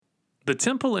The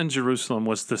temple in Jerusalem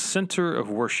was the center of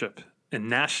worship and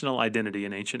national identity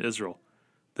in ancient Israel.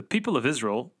 The people of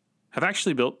Israel have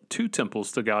actually built 2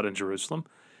 temples to God in Jerusalem,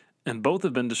 and both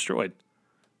have been destroyed.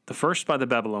 The first by the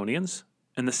Babylonians,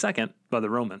 and the second by the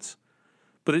Romans.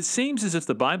 But it seems as if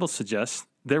the Bible suggests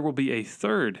there will be a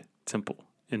 3rd temple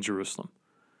in Jerusalem.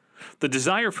 The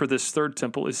desire for this 3rd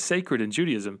temple is sacred in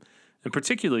Judaism, and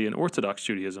particularly in Orthodox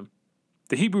Judaism.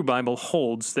 The Hebrew Bible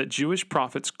holds that Jewish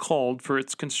prophets called for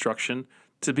its construction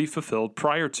to be fulfilled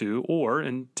prior to or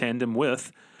in tandem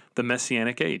with the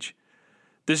Messianic age.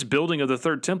 This building of the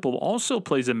 3rd temple also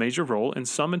plays a major role in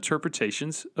some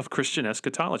interpretations of Christian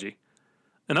eschatology.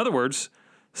 In other words,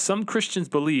 some Christians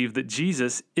believe that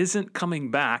Jesus isn't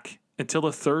coming back until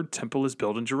a 3rd temple is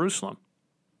built in Jerusalem.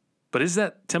 But is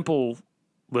that temple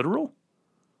literal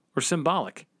or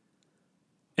symbolic?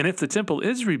 And if the temple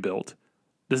is rebuilt,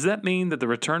 does that mean that the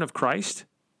return of Christ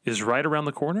is right around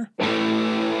the corner?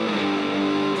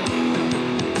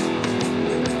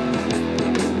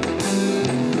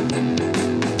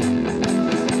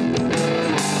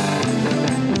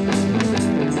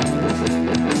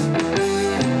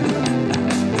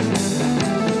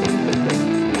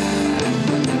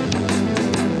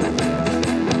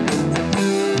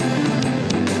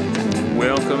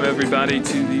 Welcome, everybody,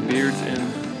 to the Beards and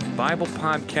Bible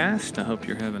Podcast. I hope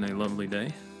you're having a lovely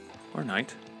day or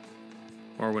night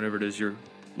or whenever it is you're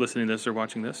listening to this or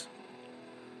watching this.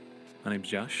 My name's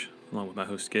Josh, along with my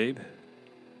host, Gabe.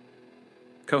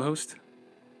 Co-host,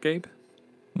 Gabe?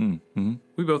 Mm-hmm.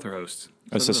 We both are hosts.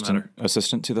 So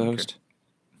Assistant to the host?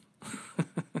 I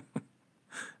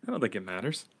don't think it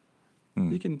matters.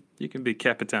 You can be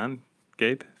Capitan,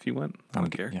 Gabe, if you want. I don't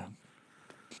care. Yeah.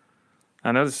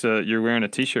 I noticed you're wearing a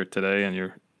T-shirt today, and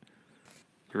you're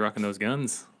rocking those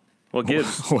guns. What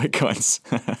gives? What guns?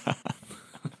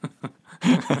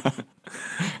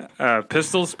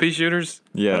 Pistols, pea shooters.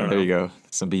 Yeah, there you go.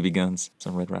 Some BB guns,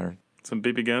 some Red Ryder. Some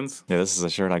BB guns. Yeah, this is a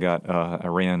shirt I got. I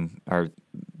ran our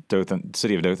Dothan,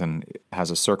 city of Dothan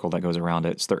has a circle that goes around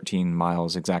it. It's 13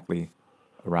 miles exactly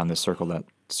around this circle that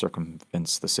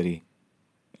circumvents the city.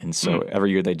 And so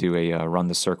every year they do a run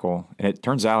the circle. And it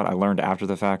turns out, I learned after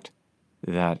the fact,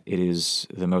 that it is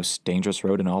the most dangerous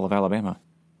road in all of Alabama.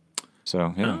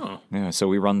 So, yeah. So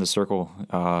we run the circle,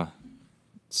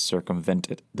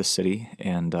 circumvent the city,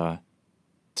 and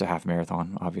it's a half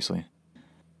marathon, obviously.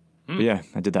 But yeah,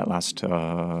 I did that last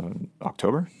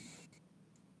October.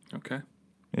 Okay.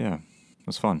 Yeah, it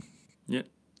was fun. Yeah.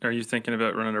 Are you thinking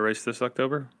about running a race this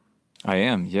October? I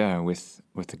am, yeah, with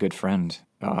a good friend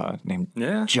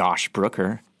named Josh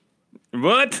Brooker.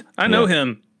 What? I know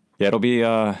him. Yeah, it'll be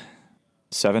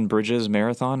Seven Bridges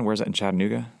Marathon. Where's that, in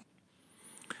Chattanooga?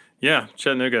 Yeah,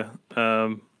 Chattanooga.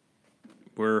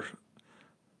 We're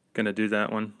going to do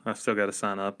that one. I've still got to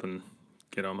sign up and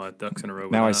get all my ducks in a row.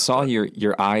 Now, I saw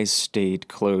your eyes stayed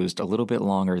closed a little bit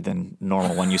longer than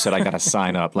normal when you said I got to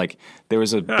sign up. Like, there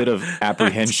was a bit of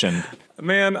apprehension.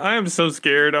 Man, I am so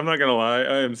scared. I'm not going to lie.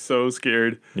 I am so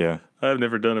scared. Yeah. I've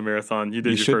never done a marathon. You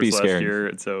did your first last year.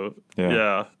 And so,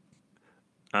 yeah.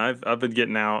 I've been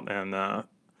getting out and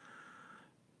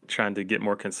trying to get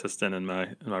more consistent in my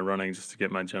running just to get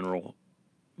my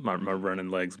my running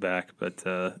legs back. But,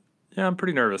 yeah, I'm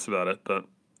pretty nervous about it. But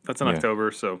that's in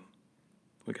October, so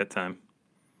we got time.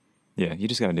 Yeah, you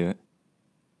just got to do it.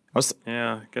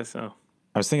 I guess so.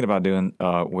 I was thinking about doing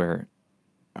where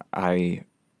I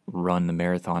run the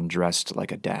marathon dressed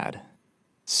like a dad.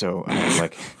 So I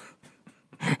have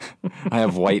I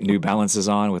have white New Balances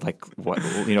on with like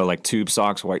white tube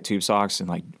socks, and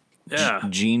like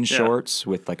jean shorts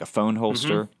with like a phone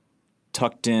holster,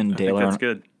 tucked in Dale Earnhardt. That's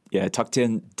good. Yeah, tucked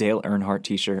in Dale Earnhardt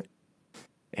t-shirt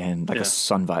and like a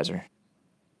sun visor.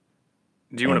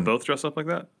 Do you want to both dress up like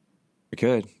that? We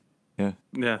could. Yeah.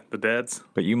 Yeah, the dads.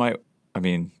 But you might,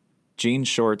 jean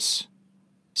shorts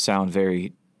sound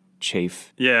very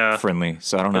chafe friendly,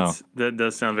 so I don't know. That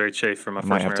does sound very chafe for my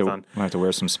first marathon. Might have to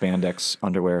wear some spandex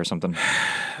underwear or something.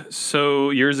 So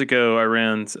years ago, I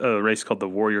ran a race called the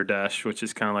Warrior Dash, which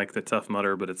is kind of like the Tough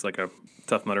Mudder, but it's like a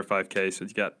Tough Mudder 5K. So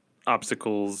you got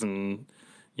obstacles and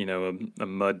a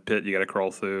mud pit you got to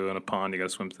crawl through and a pond you got to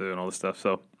swim through and all this stuff.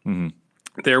 So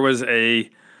there was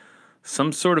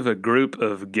some sort of a group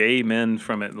of gay men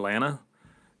from Atlanta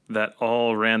that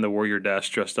all ran the Warrior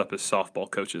Dash dressed up as softball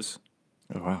coaches.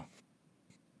 Oh, wow.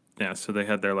 Yeah, so they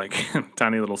had their like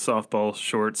tiny little softball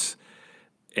shorts,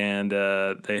 and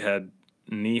they had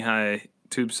knee-high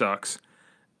tube socks,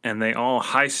 and they all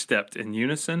high-stepped in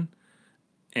unison,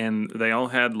 and they all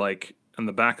had like on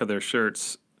the back of their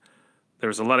shirts, there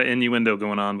was a lot of innuendo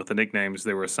going on with the nicknames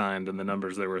they were assigned and the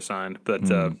numbers they were assigned, but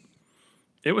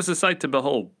it was a sight to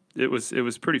behold. it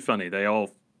was pretty funny. They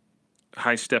all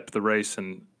high stepped the race,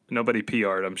 and nobody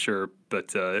PR'd, I'm sure,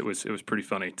 but it was pretty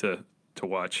funny to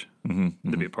watch,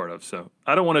 to be a part of. So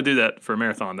I don't want to do that for a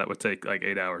marathon. That would take like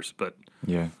 8 hours, but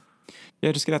Yeah.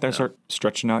 Yeah, just get out there and start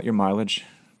stretching out your mileage,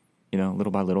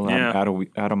 little by little, Yeah.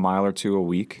 add a mile or two a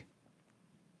week.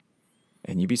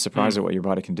 And you'd be surprised at what your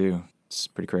body can do. It's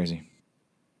pretty crazy.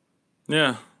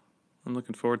 yeah, I'm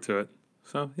looking forward to it.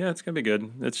 So yeah, it's gonna be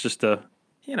good. It's just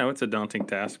it's a daunting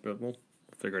task, but we'll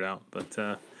figure it out.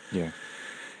 But Yeah.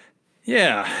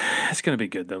 yeah, it's gonna be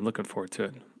good though. I'm looking forward to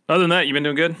it. Other than that, you been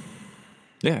doing good?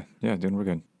 Yeah, doing real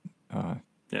good.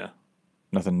 Yeah.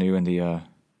 Nothing new in the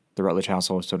Rutledge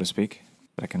household, so to speak.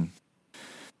 But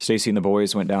Stacy and the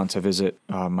boys went down to visit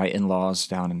my in-laws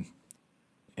down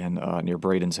in near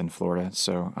Bradenton, Florida.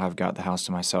 So I've got the house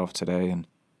to myself today and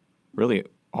really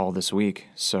all this week.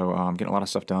 So I'm getting a lot of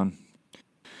stuff done.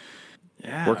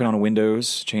 Yeah. Working on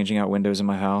windows, changing out windows in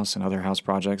my house and other house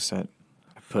projects that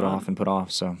I put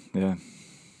off. So yeah,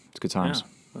 it's good times. Yeah,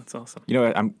 that's awesome.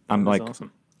 I'm That's like,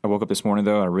 awesome. I woke up this morning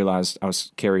though. I realized I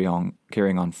was carrying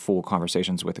on full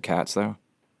conversations with the cats though,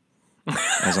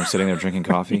 as I'm sitting there drinking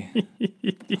coffee.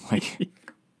 Like,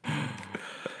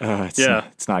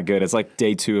 it's not good. It's like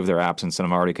day 2 of their absence, and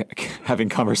I'm already having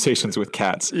conversations with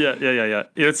cats. Yeah.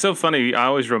 It's so funny. I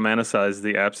always romanticize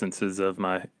the absences of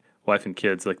my wife and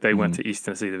kids. Like they went to East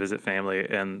Tennessee to visit family,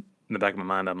 and in the back of my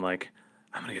mind, I'm like,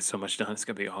 I'm gonna get so much done. It's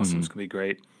gonna be awesome. It's gonna be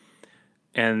great.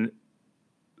 And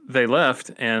they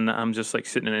left, and I'm just like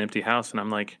sitting in an empty house, and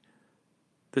I'm like,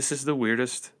 this is the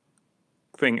weirdest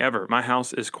thing ever. My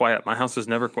house is quiet. My house is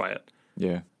never quiet.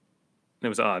 Yeah. It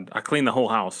was odd. I cleaned the whole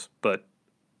house, but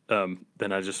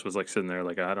then I just was like sitting there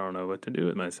like, I don't know what to do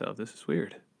with myself. This is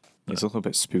weird. It's a little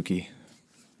bit spooky.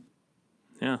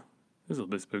 Yeah, it was a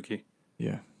little bit spooky.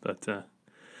 Yeah. But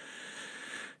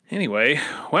anyway,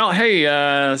 well,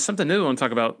 hey, something new I want to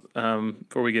talk about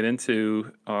before we get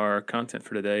into our content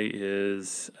for today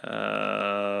is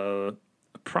a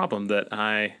problem that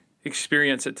I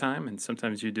experience at times, and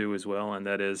sometimes you do as well, and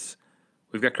that is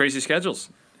we've got crazy schedules.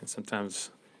 And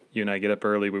sometimes you and I get up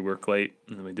early, we work late,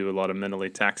 and then we do a lot of mentally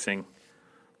taxing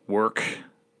work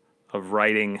of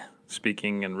writing,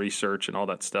 speaking, and research and all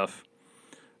that stuff.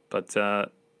 But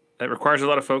that requires a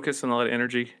lot of focus and a lot of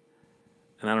energy.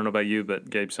 And I don't know about you,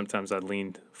 but Gabe, sometimes I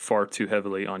leaned far too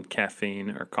heavily on caffeine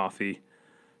or coffee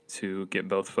to get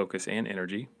both focus and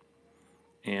energy.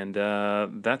 And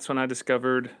that's when I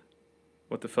discovered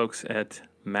what the folks at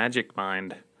Magic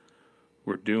Mind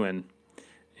were doing.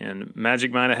 And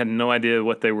Magic Mind, I had no idea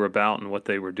what they were about and what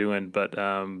they were doing, but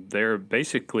they're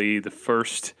basically the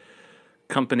first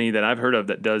company that I've heard of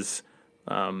that does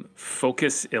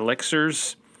focus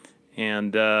elixirs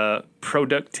and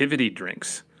productivity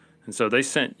drinks. And so they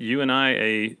sent you and I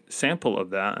a sample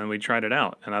of that, and we tried it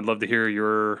out. And I'd love to hear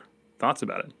your thoughts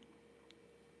about it.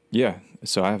 Yeah.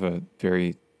 So I have a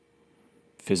very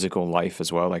physical life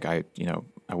as well. Like I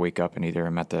wake up and either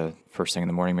I'm at the first thing in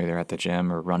the morning, maybe they're at the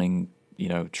gym or running,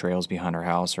 trails behind our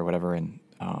house or whatever. And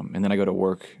then I go to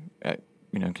work at,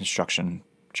 construction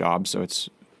job. So it's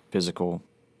physical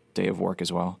day of work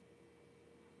as well.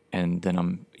 And then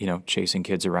I'm, chasing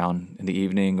kids around in the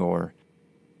evening or,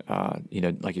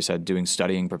 like you said, doing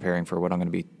studying, preparing for what I'm going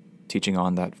to be teaching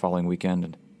on that following weekend.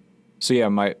 And so, yeah,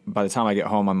 by the time I get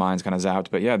home, my mind's kind of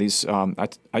zapped. But yeah, these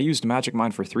I used Magic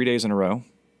Mind for 3 days in a row.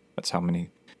 That's how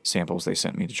many samples they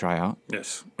sent me to try out.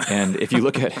 Yes. And if you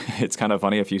look at, it's kind of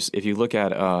funny, if you look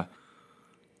at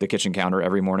the kitchen counter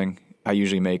every morning, I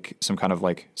usually make some kind of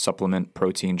like supplement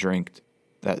protein drink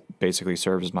that basically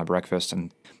serves as my breakfast.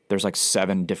 And there's like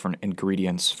 7 different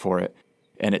ingredients for it.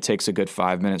 And it takes a good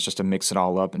 5 minutes just to mix it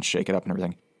all up and shake it up and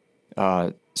everything.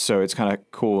 So it's kind of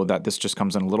cool that this just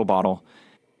comes in a little bottle.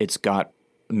 It's got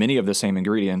many of the same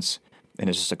ingredients, and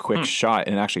it's just a quick shot,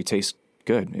 and it actually tastes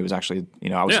good. It was actually,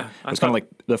 I was kind of like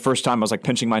the first time I was like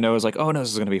pinching my nose, like, oh no,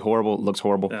 this is going to be horrible. It looks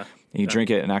horrible. Yeah. And you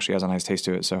drink it, and it actually has a nice taste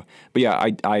to it. So, but yeah,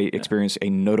 I experienced a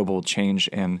notable change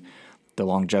in the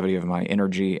longevity of my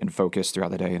energy and focus throughout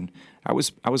the day, and I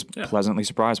was pleasantly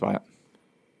surprised by it.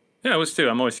 Yeah, I was too.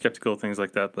 I'm always skeptical of things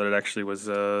like that, but it actually was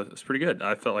pretty good.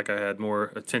 I felt like I had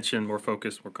more attention, more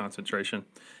focus, more concentration.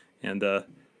 And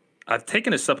I've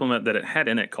taken a supplement that it had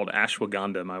in it called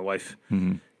ashwagandha. My wife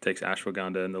takes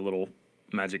ashwagandha, and the little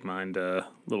Magic Mind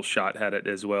little shot had it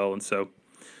as well. And so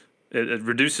it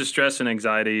reduces stress and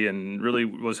anxiety and really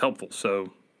was helpful.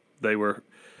 So they were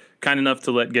kind enough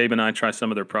to let Gabe and I try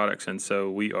some of their products. And so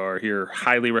we are here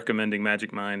highly recommending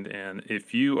Magic Mind. And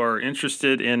if you are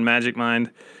interested in Magic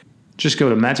Mind, just go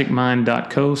to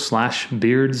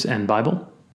magicmind.co/beardsandbible.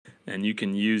 And you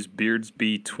can use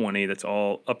BeardsB20. That's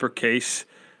all uppercase.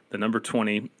 the number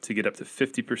 20, to get up to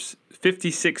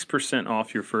 56%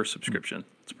 off your first subscription.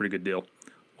 It's a pretty good deal.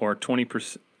 Or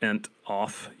 20%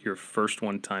 off your first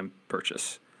one-time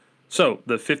purchase. So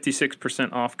the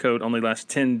 56% off code only lasts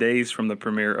 10 days from the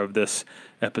premiere of this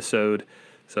episode.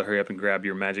 So hurry up and grab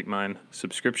your Magic Mind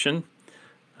subscription.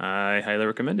 I highly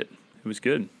recommend it. It was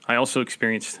good. I also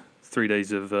experienced 3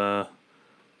 days of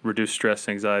reduced stress,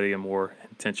 anxiety, and more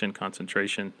attention,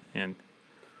 concentration, and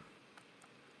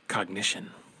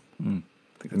cognition. I think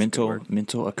that's a good word.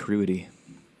 Mental acuity.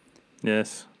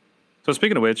 Yes. So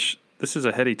speaking of which, this is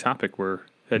a heady topic we're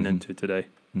heading into today.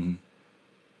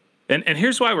 And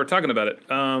here's why we're talking about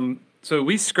it. So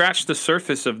we scratched the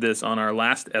surface of this on our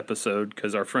last episode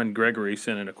because our friend Gregory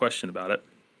sent in a question about it.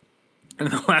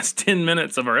 And in the last 10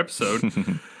 minutes of our episode,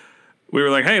 we were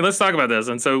like, hey, let's talk about this.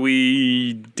 And so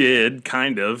we did,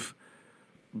 kind of.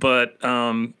 But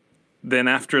then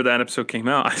after that episode came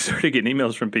out, I started getting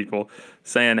emails from people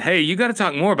saying, hey, you got to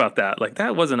talk more about that. Like,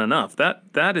 that wasn't enough.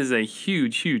 That is a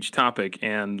huge, huge topic.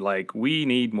 And, like, we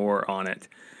need more on it.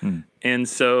 And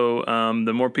so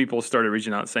the more people started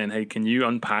reaching out saying, hey, can you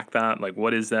unpack that? Like,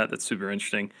 what is that? That's super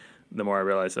interesting. The more I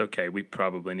realized, okay, we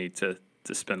probably need to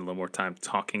spend a little more time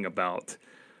talking about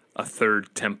a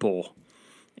third temple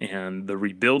and the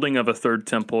rebuilding of a third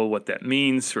temple, what that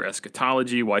means for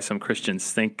eschatology, why some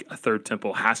Christians think a third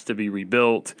temple has to be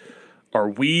rebuilt. Are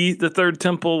we the third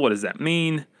temple? What does that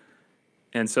mean?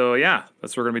 And so, yeah,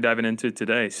 that's what we're going to be diving into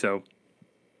today. So,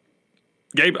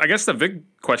 Gabe, I guess the big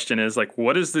question is, like,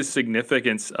 what is the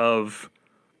significance of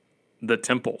the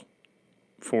temple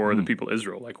for the people of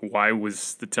Israel? Like, why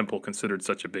was the temple considered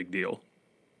such a big deal?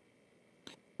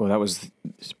 Well, that was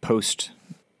post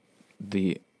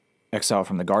the exile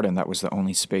from the garden. That was the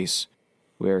only space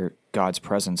where God's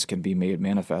presence can be made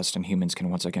manifest and humans can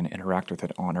once again interact with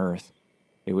it on earth.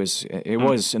 It was,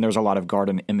 and there was a lot of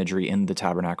garden imagery in the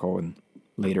tabernacle and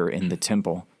later in the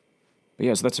temple. But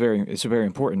yes, it's very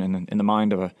important in the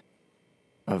mind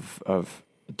of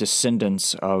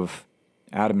descendants of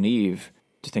Adam and Eve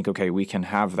to think, okay, we can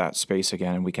have that space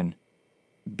again and we can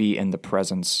be in the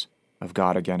presence of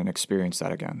God again and experience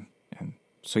that again. And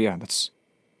so, yeah, that's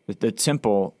the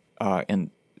temple and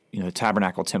the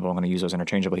tabernacle temple. I'm going to use those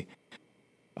interchangeably.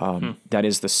 That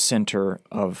is the center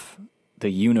of the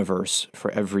universe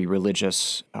for every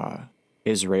religious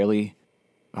Israeli,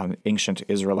 ancient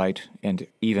Israelite, and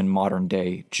even modern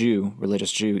day Jew,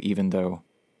 religious Jew. Even though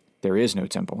there is no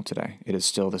temple today, it is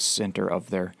still the center of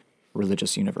their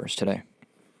religious universe today.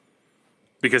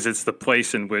 Because it's the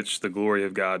place in which the glory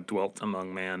of God dwelt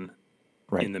among man.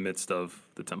 Right. In the midst of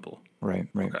the temple. Right.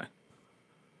 Okay.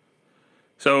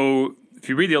 So if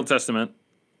you read the Old Testament,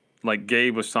 like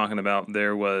Gabe was talking about,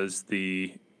 there was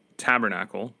the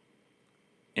tabernacle.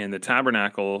 And the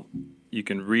tabernacle, you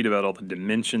can read about all the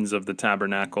dimensions of the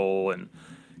tabernacle and,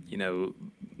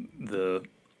 the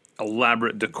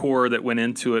elaborate decor that went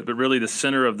into it. But really the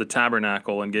center of the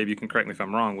tabernacle, and Gabe, you can correct me if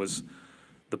I'm wrong, was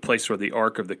the place where the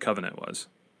Ark of the Covenant was.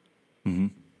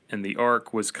 Mm-hmm. And the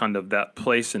ark was kind of that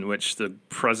place in which the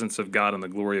presence of God and the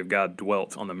glory of God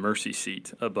dwelt on the mercy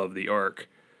seat above the ark.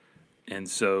 And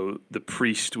so the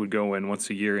priest would go in once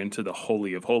a year into the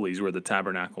Holy of Holies where the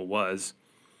tabernacle was.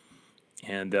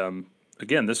 And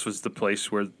again, this was the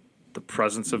place where the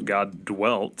presence of God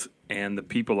dwelt and the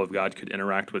people of God could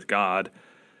interact with God.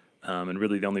 And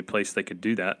really the only place they could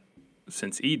do that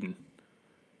since Eden.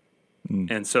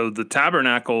 And so the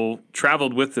tabernacle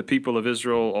traveled with the people of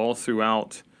Israel all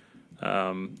throughout.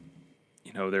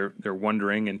 They're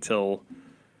wandering until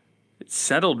it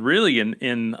settled really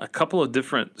in a couple of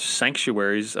different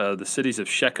sanctuaries, the cities of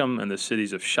Shechem and the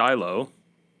cities of Shiloh.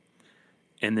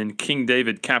 And then King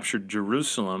David captured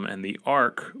Jerusalem, and the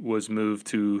ark was moved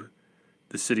to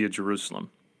the city of Jerusalem.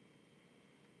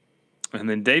 And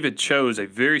then David chose a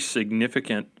very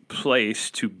significant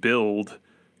place to build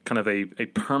kind of a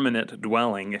permanent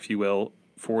dwelling, if you will,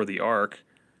 for the ark.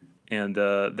 And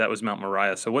that was Mount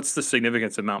Moriah. So what's the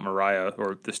significance of Mount Moriah,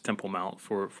 or this Temple Mount,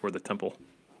 for the temple?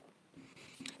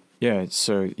 Yeah,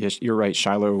 so yes, you're right.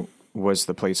 Shiloh was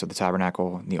the place of the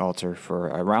tabernacle and the altar for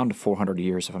around 400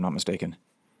 years, if I'm not mistaken,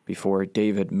 before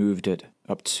David moved it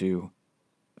up to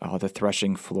the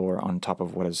threshing floor on top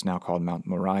of what is now called Mount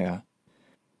Moriah.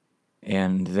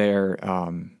 And there,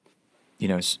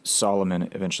 Solomon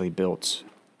eventually built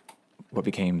what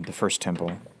became the first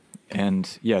temple.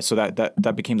 And yeah, so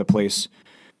that became the place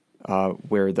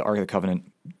where the Ark of the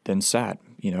Covenant then sat,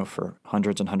 for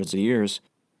hundreds and hundreds of years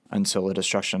until the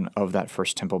destruction of that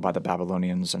first temple by the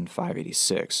Babylonians in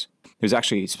 586. It was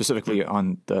actually specifically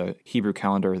on the Hebrew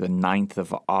calendar, the 9th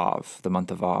of Av, the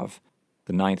month of Av,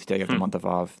 the 9th day of the month of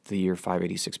Av, the year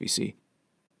 586 BC.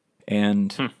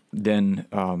 And then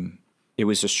it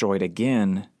was destroyed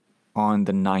again on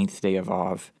the 9th day of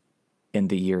Av in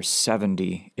the year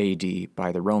 70 AD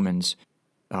by the Romans.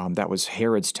 That was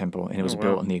Herod's temple, and it was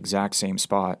built in the exact same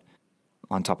spot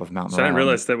on top of Mount So I Moriah. didn't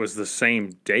realize that was the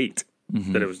same date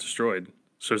that it was destroyed.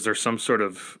 So is there some sort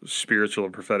of spiritual or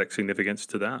prophetic significance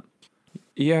to that?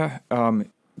 Yeah,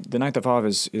 the 9th of Av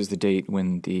is the date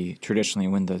when traditionally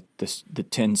when the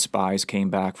 10 spies came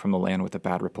back from the land with a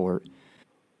bad report.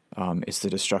 It's the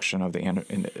destruction of the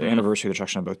anniversary of the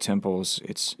destruction of both temples.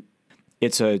 It's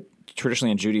a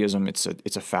traditionally in Judaism it's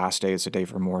a fast day. It's a day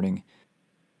for mourning,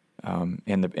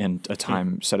 and a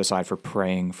time set aside for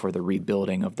praying for the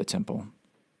rebuilding of the temple.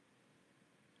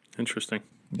 Interesting.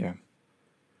 Yeah.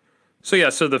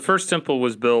 So the first temple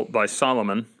was built by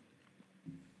Solomon,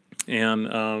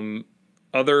 and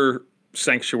other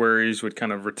sanctuaries would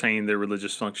kind of retain their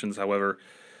religious functions. However,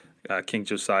 King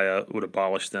Josiah would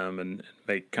abolish them and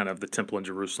make kind of the temple in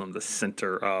Jerusalem the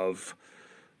center of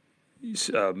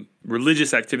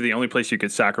religious activity, the only place you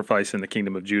could sacrifice in the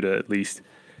kingdom of Judah, at least.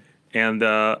 And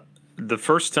the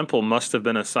first temple must have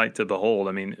been a sight to behold.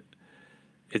 I mean,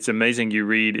 it's amazing. You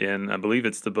read in, I believe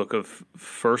it's the book of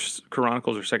First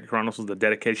Chronicles or Second Chronicles, the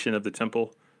dedication of the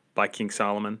temple by King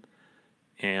Solomon.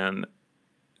 And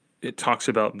it talks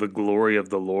about the glory of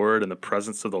the Lord and the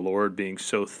presence of the Lord being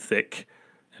so thick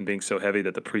and being so heavy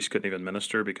that the priest couldn't even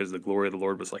minister because the glory of the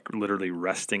Lord was like literally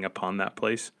resting upon that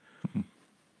place.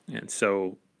 Mm-hmm. And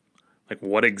so, like,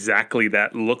 what exactly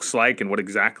that looks like and what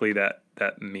exactly that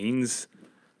means,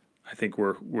 I think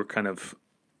we're kind of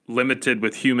limited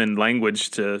with human language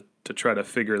to try to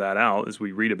figure that out as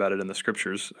we read about it in the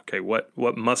scriptures. Okay,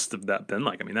 what must have that been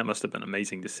like? I mean, that must have been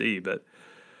amazing to see, but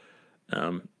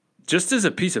just as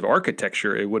a piece of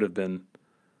architecture, it would have been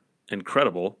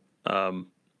incredible,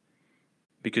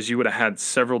 because you would have had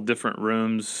several different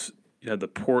rooms. You had the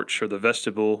porch or the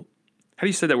vestibule. How do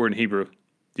you say that word in Hebrew?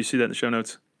 Do you see that in the show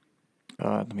notes?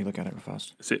 Let me look at it real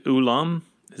fast. Is it ulam?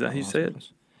 Is that how you say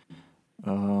it?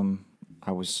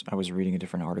 I was reading a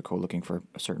different article looking for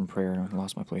a certain prayer, and I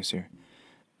lost my place here.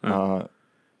 Yeah,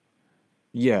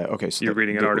 okay. So you're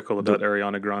reading an article about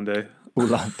Ariana Grande?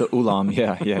 The ulam,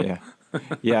 yeah.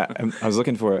 Yeah, I was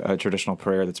looking for a traditional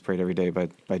prayer that's prayed every day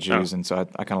by Jews, and so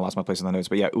I kind of lost my place in the notes.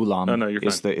 But yeah, ulam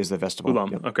is the vestibule.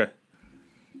 Ulam, yep.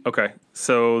 Okay.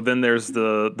 So then there's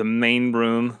the main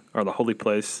room, or the holy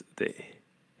place, the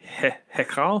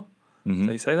Hechal? Mm-hmm. Is that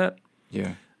how you say that?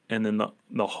 Yeah. And then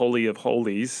the Holy of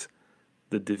Holies,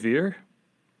 the Devir.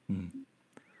 Mm.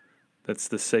 That's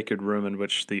the sacred room in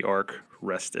which the ark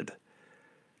rested.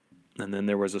 And then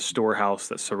there was a storehouse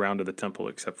that surrounded the temple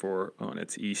except for on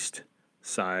its east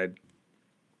side.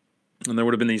 And there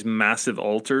would have been these massive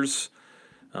altars,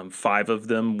 5 of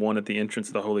them, one at the entrance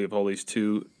of the Holy of Holies,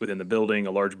 2 within the building,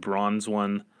 a large bronze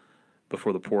one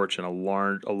before the porch, and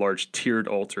a large tiered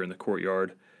altar in the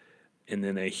courtyard, and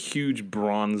then a huge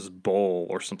bronze bowl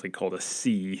or something called a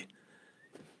sea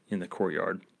in the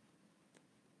courtyard.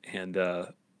 And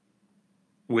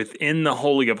within the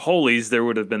Holy of Holies, there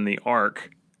would have been the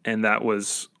ark, and that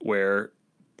was where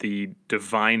the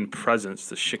divine presence,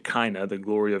 the Shekinah, the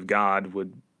glory of God,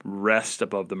 would rest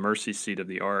above the mercy seat of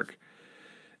the ark.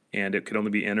 And it could only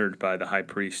be entered by the high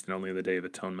priest and only on the Day of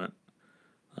Atonement,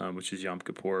 which is Yom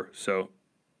Kippur. So,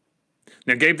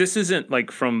 now, Gabe, this isn't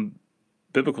like from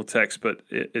biblical text, but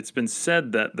it's been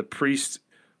said that the priest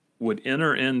would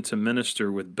enter in to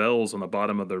minister with bells on the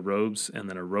bottom of their robes and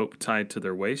then a rope tied to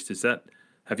their waist.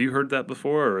 Have you heard that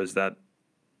before, or is that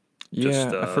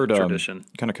just I've heard tradition?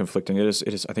 Kind of conflicting. It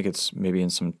is. I think it's maybe in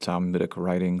some Talmudic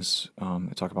writings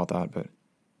that talk about that, but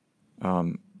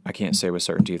I can't say with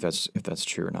certainty if that's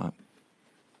true or not.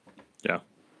 Yeah.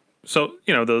 So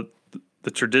the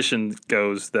tradition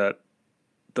goes that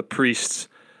the priests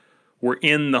were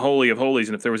in the Holy of Holies,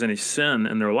 and if there was any sin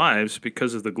in their lives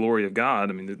because of the glory of God,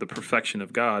 I mean the perfection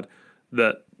of God,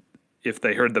 that if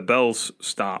they heard the bells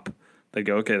stop, they'd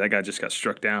go, okay, that guy just got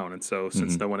struck down. And so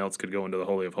since no one else could go into the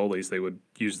Holy of Holies, they would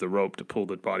use the rope to pull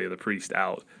the body of the priest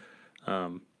out. Yeah,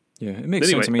 it makes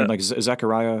sense. I mean, like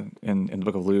Zechariah in the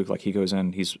book of Luke, like he goes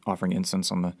in, he's offering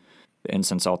incense on the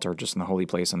incense altar just in the holy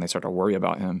place, and they start to worry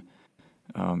about him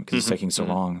because it's taking so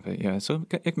long. But yeah, so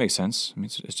it makes sense. I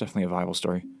mean, it's definitely a viable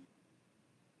story.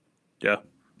 Yeah.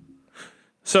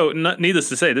 So needless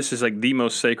to say, this is like the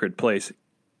most sacred place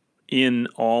in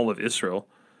all of Israel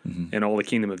and all the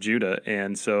kingdom of Judah.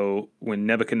 And so when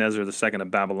Nebuchadnezzar II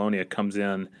of Babylonia comes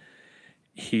in,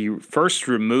 he first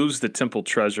removes the temple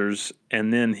treasures,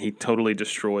 and then he totally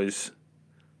destroys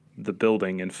the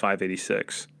building in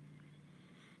 586.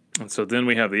 And so then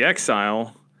we have the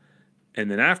exile, and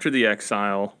then after the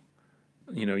exile,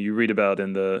 you read about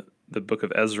in the book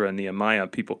of Ezra and Nehemiah,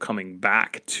 people coming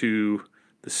back to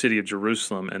the city of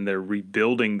Jerusalem and they're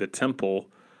rebuilding the temple.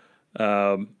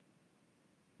 But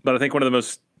I think one of the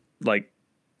most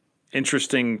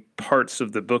interesting parts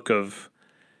of the book of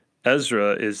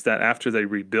Ezra is that after they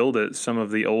rebuild it, some of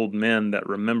the old men that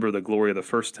remember the glory of the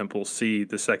first temple see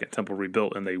the second temple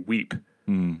rebuilt and they weep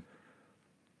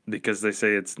because they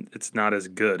say it's not as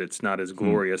good, it's not as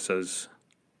glorious as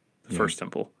the first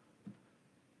temple.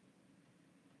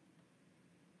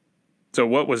 So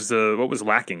what was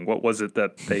lacking? What was it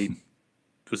that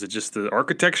was it just the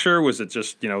architecture? Was it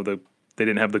just they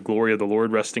didn't have the glory of the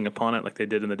Lord resting upon it like they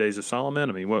did in the days of Solomon?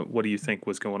 I mean, what do you think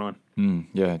was going on?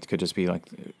 Yeah, it could just be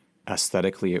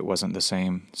aesthetically it wasn't the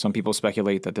same. Some people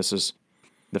speculate that this is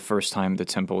the first time the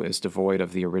temple is devoid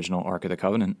of the original Ark of the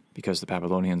Covenant because the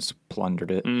Babylonians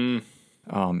plundered it and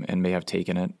may have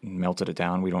taken it and melted it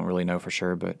down. We don't really know for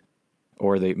sure,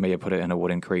 or they may have put it in a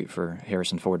wooden crate for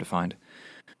Harrison Ford to find.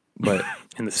 But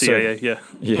in the CIA,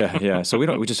 yeah. So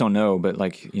we just don't know. But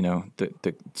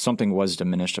something was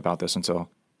diminished about this until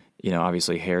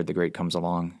obviously Herod the Great comes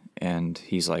along and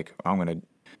he's like, I'm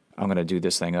gonna do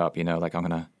this thing up. I'm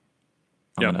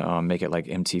gonna make it like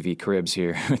MTV Cribs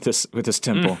here with this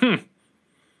temple. Mm-hmm.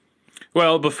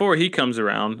 Well, before he comes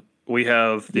around, we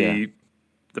have the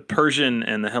Persian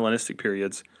and the Hellenistic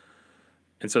periods,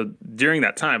 and so during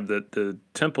that time, the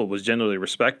temple was generally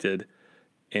respected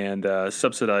and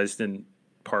subsidized in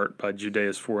part by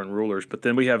Judea's foreign rulers. But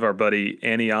then we have our buddy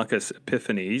Antiochus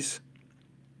Epiphanes,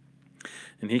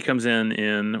 and he comes in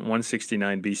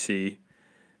 169 BC,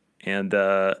 and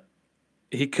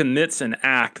he commits an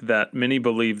act that many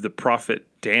believe the prophet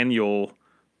Daniel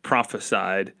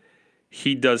prophesied.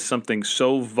 He does something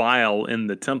so vile in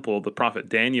the temple, the prophet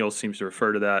Daniel seems to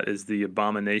refer to that as the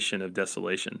abomination of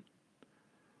desolation.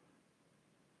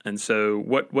 And so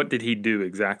what did he do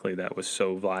exactly that was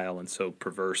so vile and so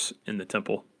perverse in the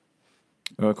temple?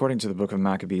 Well, according to the book of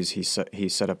Maccabees, he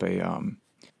set up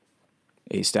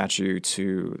a statue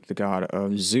to the god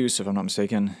of Zeus, if I'm not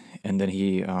mistaken, and then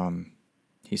he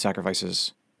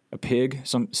sacrifices a pig.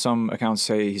 Some accounts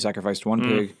say he sacrificed one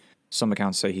pig. Some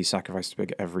accounts say he sacrificed a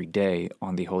pig every day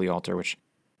on the holy altar, which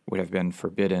would have been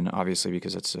forbidden, obviously,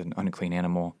 because it's an unclean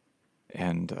animal.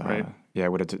 And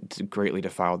it would have greatly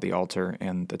defiled the altar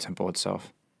and the temple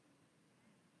itself.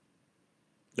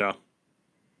 Yeah.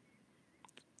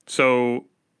 So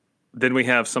then we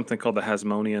have something called the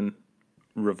Hasmonean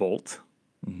Revolt.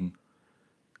 Mm-hmm.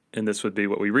 And this would be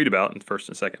what we read about in 1st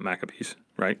and 2nd Maccabees,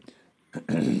 right?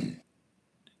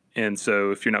 And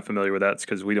so if you're not familiar with that, it's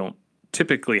because we don't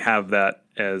typically have that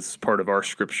as part of our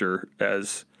scripture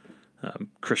as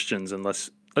Christians, unless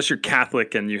you're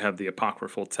Catholic and you have the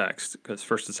apocryphal text, because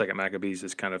 1st and 2nd Maccabees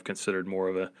is kind of considered more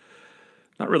of a,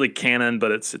 not really canon,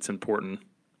 but it's important.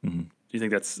 Mm-hmm. Do you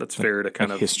think that's fair to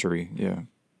kind of history? Yeah.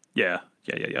 Yeah.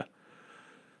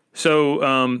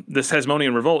 So this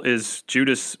Hasmonean revolt is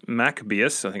Judas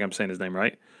Maccabeus, I think I'm saying his name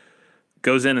right,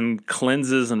 goes in and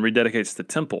cleanses and rededicates the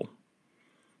temple.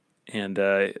 And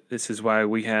this is why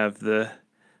we have the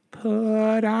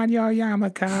put on your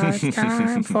yarmulke, it's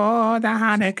time for the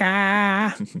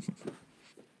Hanukkah.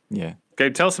 Yeah. Okay,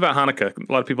 tell us about Hanukkah.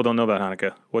 A lot of people don't know about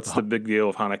Hanukkah. What's the big deal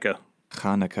of Hanukkah?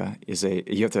 Hanukkah is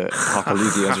you have to talk a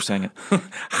loogie as you're saying it.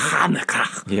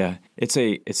 Hanukkah. Yeah,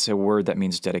 it's a word that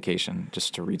means dedication,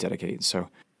 just to rededicate. So,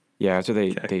 yeah, after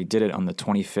they did it on the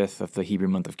 25th of the Hebrew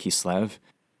month of Kislev,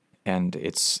 and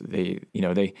they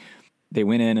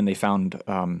went in and they found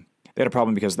they had a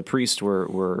problem because the priests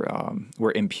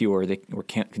were impure. They were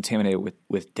contaminated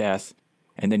with death,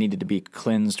 and they needed to be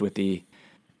cleansed with the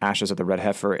ashes of the red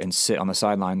heifer and sit on the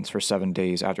sidelines for 7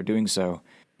 days after doing so,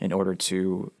 in order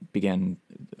to begin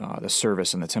the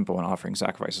service in the temple and offering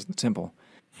sacrifices in the temple.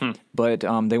 But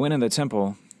they went in the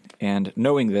temple, and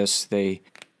knowing this, they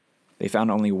found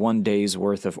only 1 day's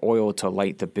worth of oil to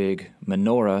light the big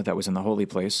menorah that was in the holy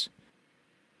place.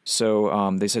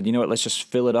 So they said, you know what, let's just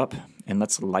fill it up, and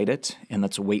let's light it, and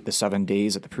let's wait the 7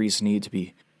 days that the priests need to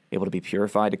be able to be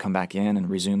purified to come back in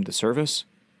and resume the service.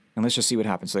 And let's just see what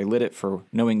happens. So they lit it for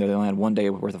knowing that they only had 1 day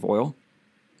worth of oil.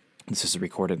 This is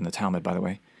recorded in the Talmud, by the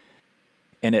way.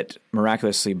 And it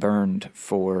miraculously burned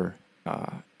for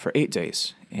 8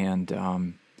 days,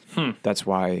 and that's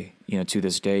why to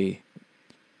this day,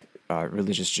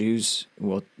 religious Jews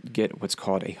will get what's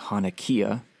called a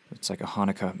Hanukkah. It's like a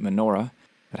Hanukkah menorah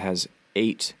that has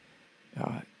 8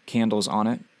 candles on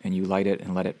it, and you light it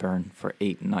and let it burn for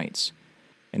 8 nights,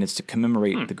 and it's to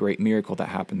commemorate the great miracle that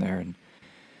happened there.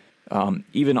 And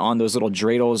even on those little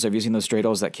dreidels, have you seen those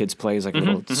dreidels that kids play? It's like a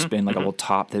little spin, like a little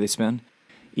top that they spin.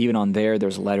 Even on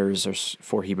there's letters. There's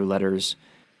 4 Hebrew letters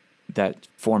that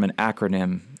form an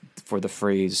acronym for the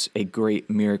phrase "a great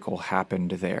miracle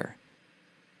happened there."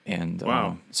 And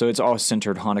Wow. so it's all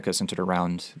Hanukkah centered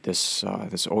around this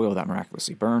oil that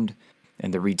miraculously burned,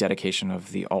 and the rededication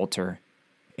of the altar,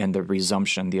 and the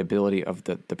resumption, the ability of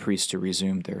the priests to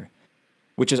resume their,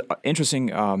 which is interesting.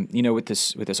 With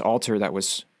this altar that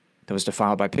was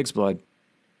defiled by pig's blood,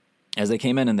 as they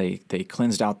came in and they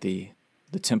cleansed out the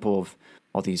temple of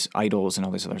all these idols and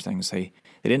all these other things. They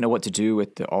didn't know what to do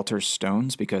with the altar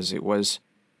stones, because it was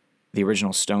the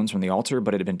original stones from the altar,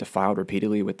 but it had been defiled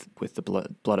repeatedly with the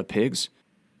blood of pigs.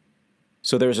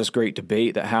 So there was this great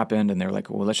debate that happened, and they're like,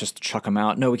 well, let's just chuck them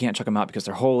out. No, we can't chuck them out because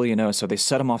they're holy, So they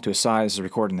set them off to a side. This is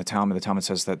recorded in the Talmud. The Talmud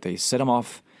says that they set them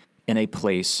off in a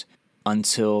place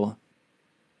until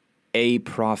a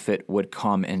prophet would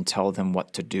come and tell them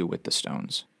what to do with the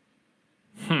stones.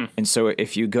 And so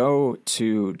if you go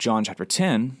to John chapter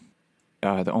 10,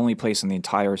 the only place in the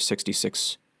entire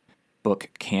 66 book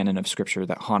canon of Scripture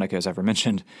that Hanukkah has ever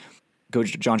mentioned, go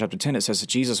to John chapter 10, it says that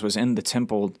Jesus was in the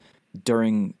temple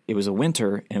it was a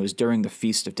winter, and it was during the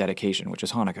Feast of Dedication, which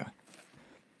is Hanukkah.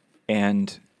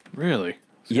 And Really?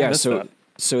 yeah,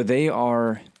 so they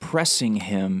are pressing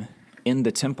him in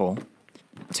the temple,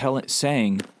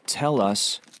 saying, tell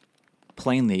us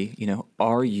plainly,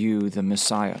 are you the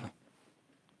Messiah?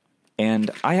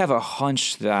 And I have a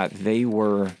hunch that they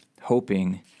were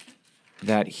hoping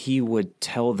that he would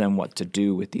tell them what to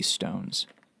do with these stones,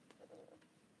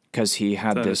 because he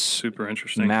had That is this super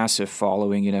interesting. massive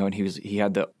following, and he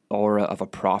had the aura of a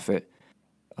prophet.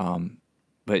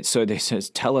 But so they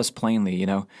says, tell us plainly,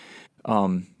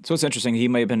 So it's interesting.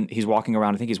 He's walking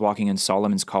around. I think he's walking in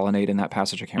Solomon's colonnade in that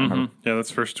passage. I can't remember. Yeah, that's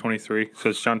verse 23. So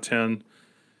it's John 10,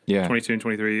 Yeah. 22 and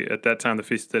 23. At that time, the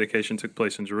Feast of Dedication took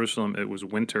place in Jerusalem. It was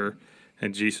winter,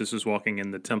 and Jesus was walking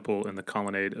in the temple in the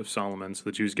colonnade of Solomon. So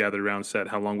the Jews gathered around and said,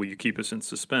 how long will you keep us in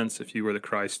suspense? If you were the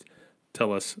Christ,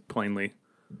 tell us plainly.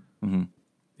 Mm-hmm.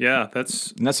 Yeah,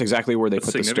 And that's exactly where they put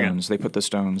the significant. stones. They put the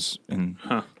stones, and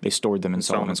they stored them in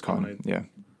Solomon's colonnade. Yeah,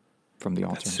 from the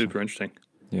altar. That's super interesting.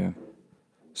 Yeah.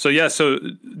 So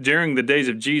during the days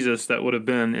of Jesus, that would have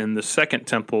been in the second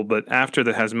temple, but after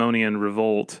the Hasmonean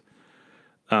revolt,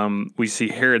 we see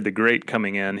Herod the Great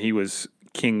coming in. He was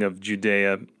king of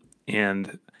Judea,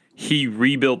 and he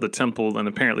rebuilt the temple, and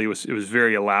apparently it was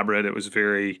very elaborate. It was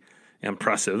very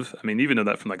impressive. I mean, even know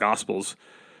that from the Gospels,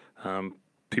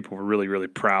 people were really, really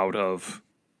proud of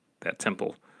that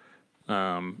temple.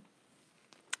 Even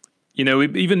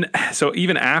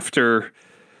after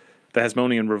the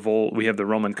Hasmonean revolt, we have the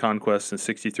Roman conquest in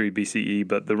 63 BCE,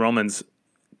 but the Romans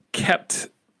kept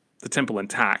the temple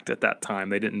intact at that time.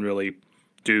 They didn't really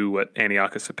do what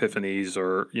Antiochus Epiphanes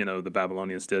or, the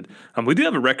Babylonians did. We do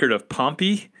have a record of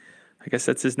Pompey. I guess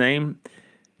that's his name.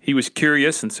 He was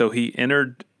curious, and so he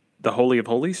entered the Holy of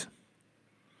Holies.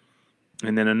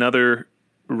 And then another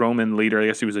Roman leader, I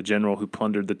guess he was a general, who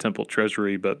plundered the temple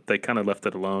treasury, but they kind of left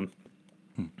it alone.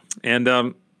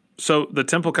 And so the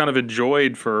temple kind of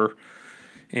enjoyed for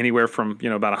anywhere from,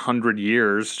 about 100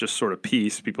 years, just sort of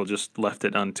peace. People just left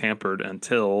it untampered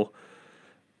until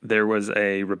there was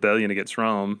a rebellion against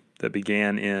Rome that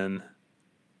began in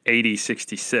AD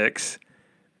 66.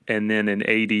 And then in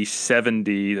AD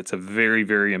 70, that's a very,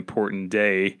 very important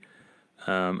day,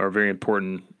 or very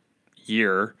important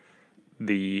year,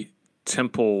 the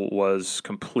temple was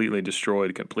completely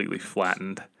destroyed, completely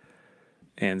flattened.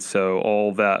 And so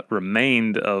all that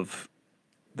remained of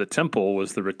the temple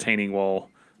was the retaining wall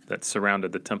that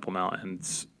surrounded the Temple Mount, and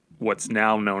it's what's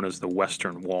now known as the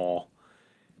Western Wall.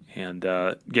 And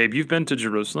Gabe, you've been to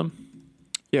Jerusalem?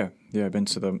 Yeah, I've been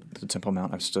to the Temple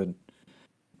Mount. I've stood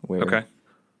where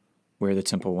the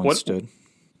temple once stood.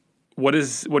 What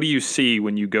do you see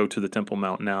when you go to the Temple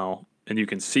Mount now, and you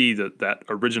can see that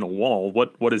original wall?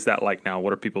 What is that like now?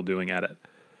 What are people doing at it?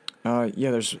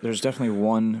 There's definitely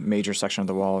one major section of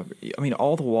the wall. I mean,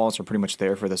 all the walls are pretty much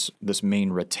there for this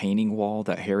main retaining wall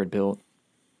that Herod built.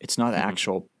 It's not an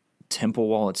actual temple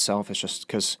wall itself. It's just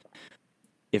because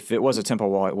if it was a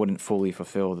temple wall, it wouldn't fully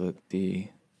fulfill the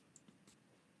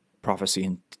prophecy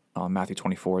in Matthew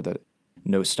 24 that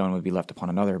no stone would be left upon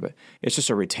another. But it's just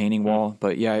a retaining wall.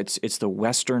 But yeah, it's the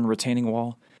western retaining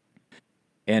wall,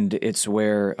 and it's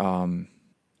where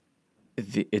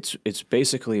it's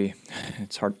basically,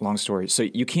 it's hard, long story. So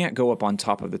you can't go up on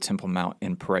top of the Temple Mount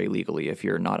and pray legally if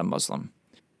you're not a Muslim.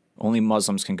 Only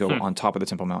Muslims can go on top of the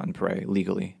Temple Mount and pray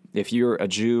legally. If you're a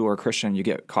Jew or a Christian, you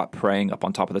get caught praying up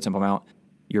on top of the Temple Mount,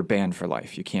 you're banned for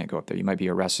life. You can't go up there. You might be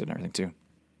arrested and everything too.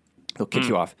 They'll kick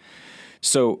you off.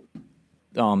 So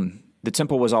the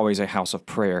temple was always a house of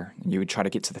prayer. You would try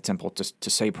to get to the temple to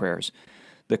say prayers.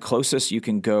 The closest you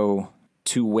can go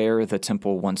to where the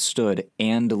temple once stood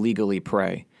and legally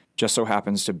pray. Just so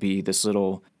happens to be this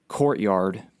little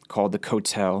courtyard called the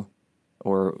Kotel,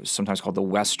 or sometimes called the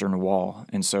Western Wall.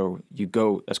 And so you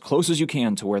go as close as you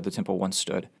can to where the temple once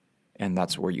stood, and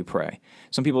that's where you pray.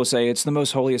 Some people say it's the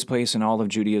most holiest place in all of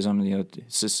Judaism.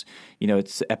 It's just,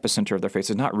 it's the epicenter of their faith.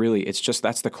 It's not really. It's just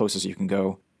that's the closest you can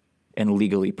go and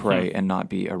legally pray and not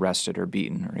be arrested or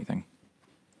beaten or anything.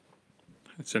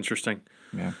 It's interesting.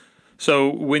 Yeah. So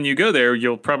when you go there,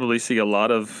 you'll probably see a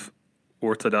lot of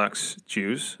Orthodox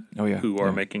Jews who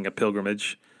are making a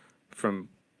pilgrimage from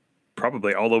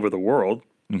probably all over the world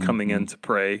coming in to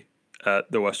pray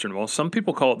at the Western Wall. Some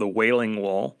people call it the Wailing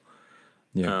Wall.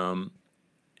 Yeah.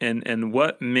 And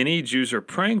what many Jews are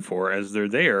praying for as they're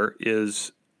there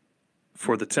is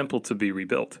for the temple to be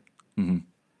rebuilt. Mm-hmm.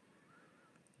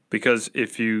 Because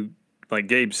if you, like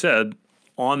Gabe said,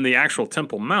 on the actual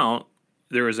Temple Mount,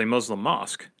 there is a Muslim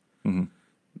mosque. Mm-hmm.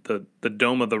 The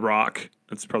Dome of the Rock,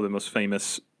 it's probably the most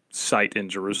famous site in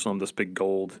Jerusalem, this big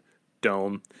gold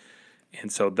dome.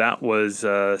 And so that was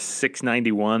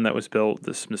 691 that was built,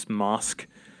 this mosque.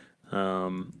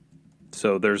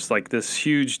 So there's like this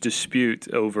huge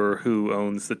dispute over who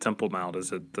owns the Temple Mount.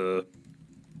 Is it the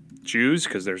Jews?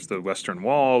 Because there's the Western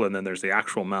Wall, and then there's the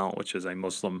actual mount, which is a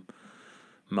Muslim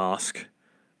mosque.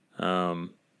 But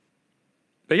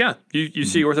yeah, you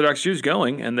see Orthodox Jews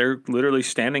going, and they're literally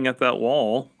standing at that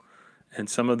wall, and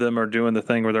some of them are doing the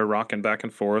thing where they're rocking back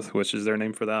and forth, which is their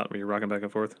name for that, where you're rocking back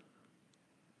and forth.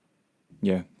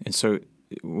 Yeah, and so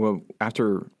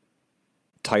after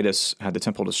Titus had the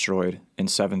temple destroyed in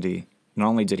 70, not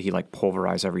only did he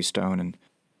pulverize every stone and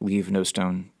leave no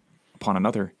stone upon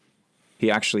another, he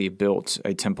actually built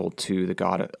a temple to the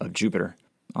god of Jupiter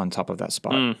on top of that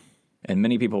spot. And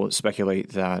many people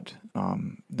speculate that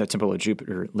the temple of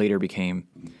Jupiter later became,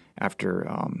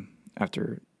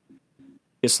 after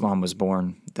Islam was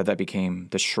born, that became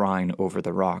the shrine over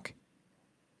the rock.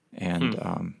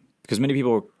 And because many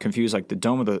people confuse the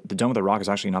dome of the rock is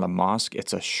actually not a mosque;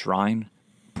 it's a shrine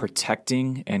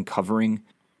protecting and covering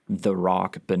the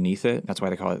rock beneath it. That's why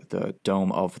they call it the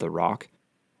Dome of the Rock.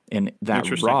 And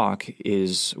that rock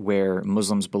is where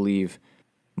Muslims believe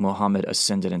Muhammad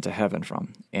ascended into heaven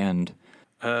from. And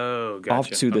off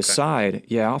to the side,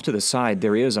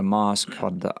 there is a mosque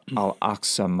called the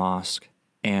Al-Aqsa Mosque,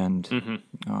 and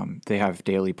they have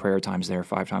daily prayer times there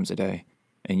 5 times a day.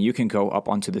 And you can go up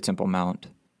onto the Temple Mount.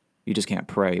 You just can't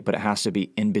pray, but it has to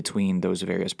be in between those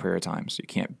various prayer times. You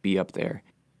can't be up there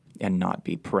and not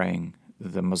be praying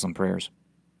the Muslim prayers.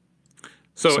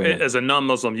 So as a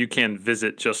non-Muslim, you can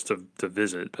visit just to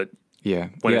visit, but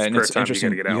when it's prayer time, you got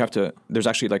to get out. You have to. There's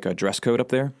actually a dress code up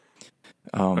there.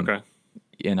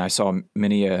 And I saw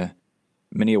many a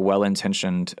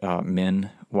well-intentioned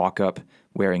men walk up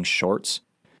wearing shorts,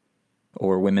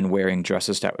 or women wearing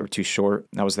dresses that were too short.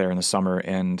 I was there in the summer,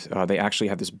 and they actually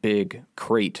had this big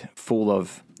crate full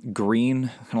of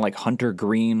green, kind of like hunter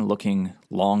green looking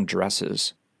long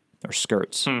dresses or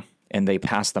skirts. And they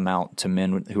pass them out to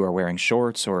men who are wearing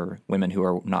shorts or women who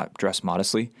are not dressed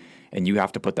modestly. And you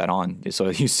have to put that on. So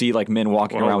you see men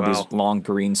walking around with these long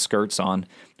green skirts on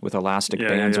with elastic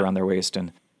bands around their waist.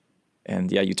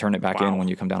 And you turn it back in when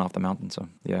you come down off the mountain. So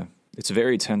it's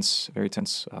very tense, very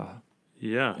tense. I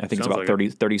think it's about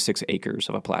 36 acres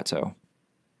of a plateau.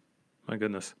 My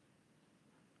goodness.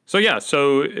 So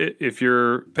if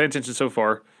you're paying attention so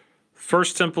far,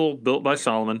 first temple built by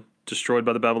Solomon, destroyed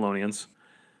by the Babylonians.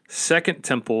 Second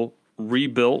temple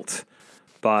rebuilt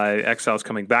by exiles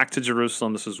coming back to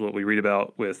Jerusalem. This is what we read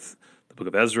about with the book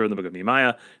of Ezra and the book of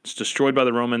Nehemiah. It's destroyed by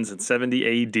the Romans in 70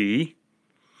 A.D.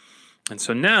 And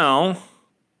so now,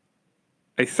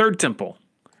 a third temple.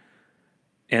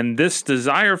 And this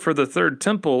desire for the third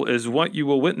temple is what you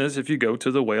will witness if you go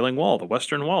to the Wailing Wall, the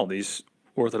Western Wall. These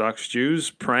Orthodox Jews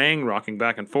praying, rocking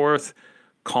back and forth,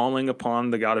 calling upon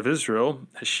the God of Israel,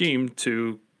 Hashem,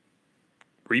 to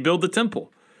rebuild the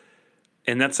temple.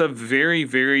 And that's a very,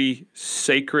 very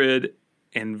sacred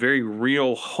and very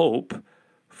real hope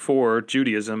for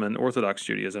Judaism and Orthodox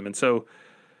Judaism. And so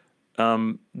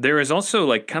there is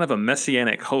also kind of a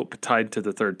messianic hope tied to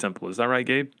the third temple. Is that right,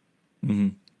 Gabe? Mm-hmm.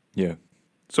 Yeah.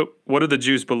 So what do the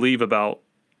Jews believe about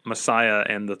Messiah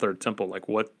and the third temple?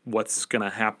 What's going to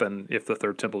happen if the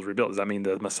third temple is rebuilt? Does that mean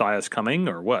the Messiah is coming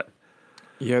or what?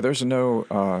 Yeah, there's no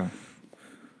kind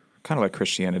of like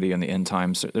Christianity in the end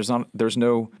times. There's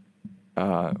no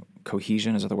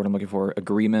cohesion, is that the word I'm looking for?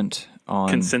 Agreement on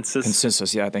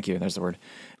consensus. Yeah, thank you. There's the word.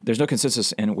 There's no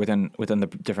consensus within the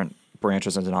different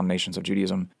branches and denominations of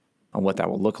Judaism on what that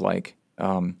will look like.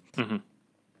 But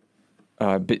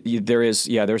there's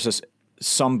this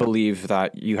some believe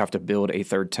that you have to build a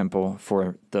third temple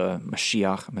for the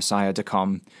Mashiach, Messiah, to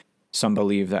come. Some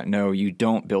believe that no, you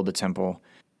don't build the temple;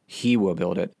 he will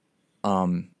build it.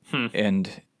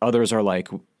 And others are like,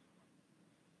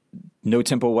 no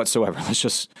temple whatsoever. Let's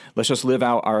just live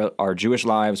out our Jewish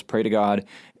lives, pray to God,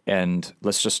 and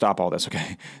let's just stop all this.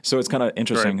 Okay, so it's kind of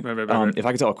interesting. Right. If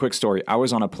I could tell a quick story, I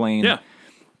was on a plane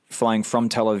flying from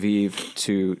Tel Aviv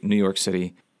to New York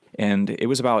City, and it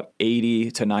was about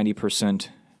 80 to 90%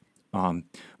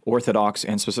 Orthodox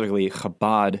and specifically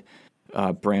Chabad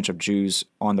branch of Jews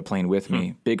on the plane with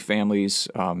me. Big families.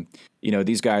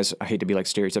 These guys, I hate to be like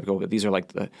stereotypical, but these are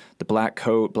like the black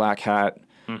coat, black hat,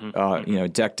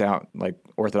 decked out like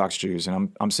Orthodox Jews.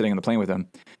 And I'm sitting on the plane with them,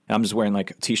 and I'm just wearing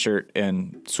like a t-shirt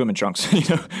and swimming trunks,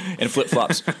 and flip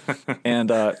flops. And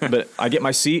but I get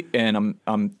my seat, and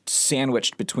I'm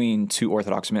sandwiched between two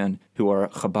Orthodox men who are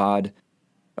Chabad,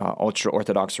 ultra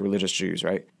Orthodox religious Jews,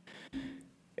 right?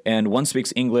 And one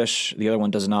speaks English, the other one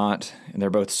does not, and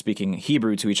they're both speaking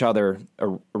Hebrew to each other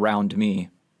around me.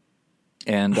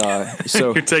 And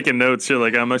so you're taking notes. You're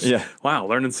like, how much? Yeah. Wow,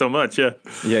 learning so much. Yeah.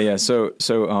 Yeah. So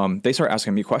they start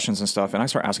asking me questions and stuff, and I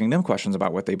start asking them questions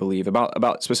about what they believe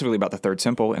about specifically about the third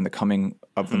temple and the coming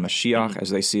of the Mashiach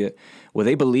as they see it. Well,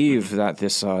 they believe that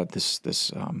this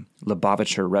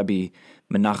Lubavitcher Rebbe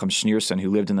Menachem Schneerson,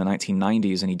 who lived in the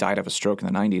 1990s and he died of a stroke in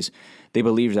the 90s, they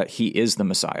believe that he is the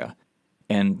Messiah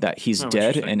and that he's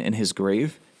dead and in his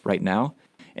grave right now,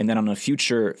 and then on a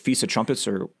future Feast of Trumpets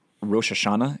or Rosh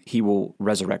Hashanah, he will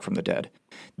resurrect from the dead.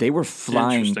 They were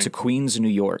flying to Queens, New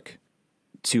York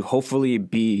to hopefully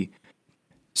be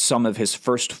some of his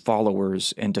first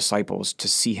followers and disciples to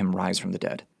see him rise from the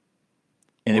dead.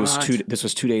 And this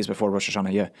was 2 days before Rosh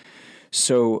Hashanah, yeah.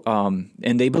 So,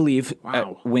 and they believe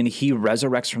when he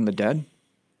resurrects from the dead,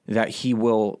 that he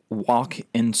will walk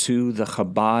into the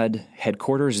Chabad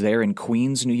headquarters there in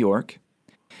Queens, New York,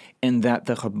 and that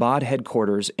the Chabad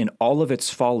headquarters and all of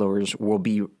its followers will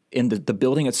be in the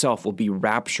building itself will be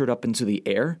raptured up into the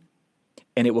air,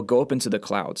 and it will go up into the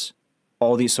clouds.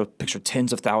 All these, so picture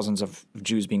tens of thousands of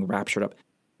Jews being raptured up,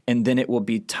 and then it will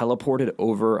be teleported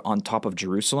over on top of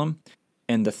Jerusalem,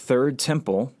 and the third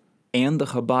temple and the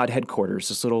Chabad headquarters,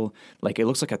 this little, like it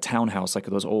looks like a townhouse, like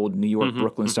those old New York,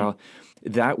 Brooklyn style,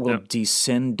 that will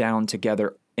descend down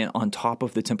together on top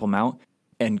of the Temple Mount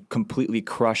and completely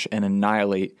crush and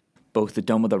annihilate both the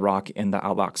Dome of the Rock and the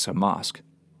Al-Aqsa Mosque.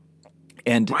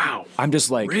 And I'm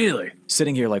just like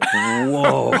sitting here like,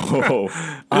 whoa,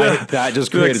 that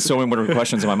just created so many more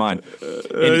questions in my mind.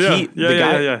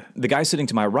 And the guy sitting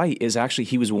to my right is actually,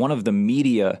 he was one of the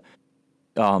media,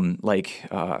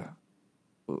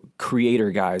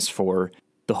 creator guys for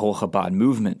the whole Chabad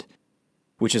movement,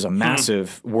 which is a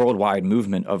massive worldwide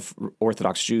movement of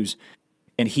Orthodox Jews.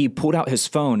 And he pulled out his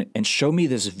phone and showed me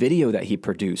this video that he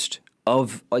produced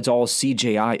of, it's all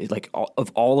CGI, like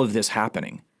of all of this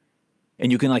happening.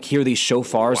 And you can like hear these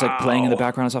shofars like playing in the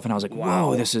background and stuff. And I was like,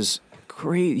 whoa, this is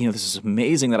great. This is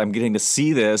amazing that I'm getting to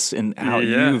see this and how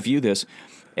you view this.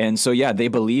 And so, they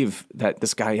believe that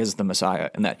this guy is the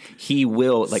Messiah and that he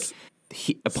will,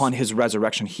 upon his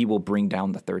resurrection, he will bring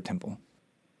down the third temple.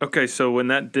 Okay, so when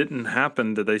that didn't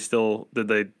happen, did they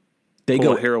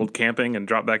go Harold camping and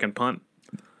drop back and punt?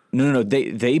 No.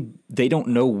 They don't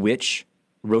know which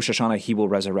Rosh Hashanah he will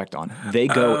resurrect on. They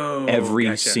go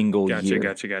every single year.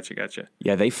 Gotcha.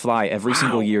 Yeah, they fly every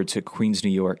single year to Queens, New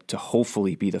York to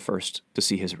hopefully be the first to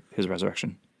see his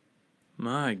resurrection.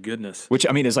 My goodness. Which,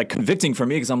 I mean, is like convicting for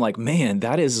me because I'm like, man,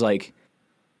 that is like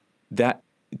that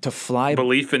to fly.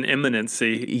 Belief in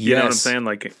imminency. You know what I'm saying?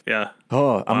 Like, yeah.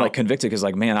 Oh, I'm like convicted because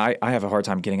like, man, I have a hard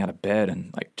time getting out of bed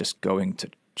and like just going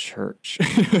to church.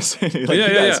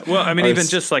 Well, I mean, even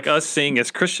just like us seeing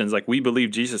as Christians, like we believe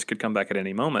Jesus could come back at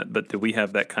any moment, but do we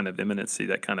have that kind of imminency,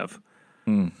 that kind of,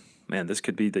 man, this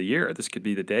could be the year, this could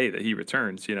be the day that he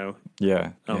returns,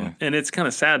 Yeah. And it's kind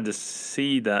of sad to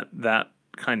see that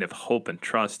kind of hope and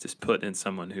trust is put in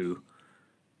someone who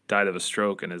died of a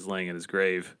stroke and is laying in his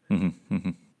grave.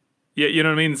 Yeah, you know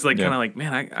what I mean? It's like kind of like,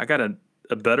 man, I got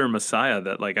a better Messiah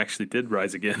that like actually did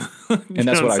rise again. And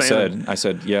that's what I said. I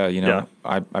said,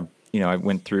 I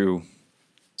went through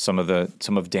some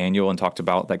of Daniel and talked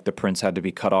about like the prince had to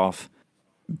be cut off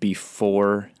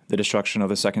before the destruction of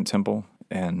the second temple.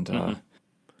 And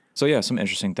some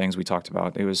interesting things we talked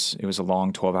about. It was a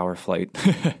long 12-hour flight.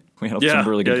 We had some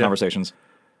really good conversations.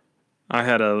 I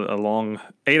had a long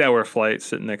 8-hour flight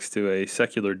sitting next to a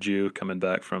secular Jew coming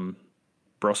back from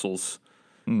Brussels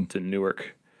to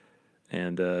Newark.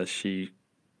 And she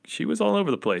was all over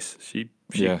the place. She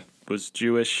was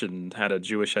Jewish and had a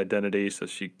Jewish identity, so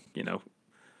she,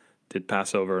 did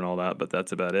Passover and all that, but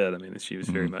that's about it. I mean, she was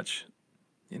very much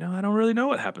I don't really know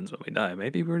what happens when we die.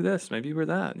 Maybe we're this, maybe we're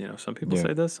that. Some people Yeah.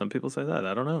 say this, some people say that.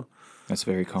 I don't know. That's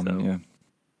very common. So- Yeah.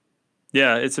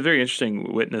 Yeah, it's a very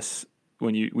interesting witness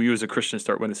when we as a Christian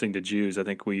start witnessing to Jews. I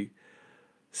think we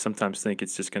sometimes think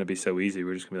it's just going to be so easy.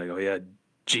 We're just going to be like, oh yeah,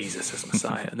 Jesus is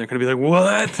Messiah. And they're going to be like,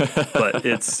 what? But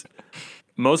it's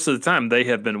most of the time they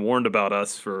have been warned about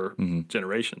us for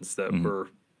generations that we're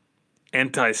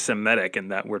anti-Semitic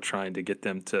and that we're trying to get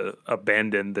them to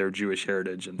abandon their Jewish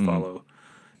heritage and follow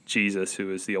Jesus,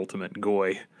 who is the ultimate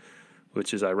goy,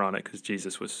 which is ironic because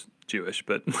Jesus was Jewish.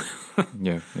 But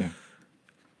Yeah. Yeah.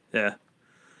 yeah.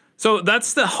 So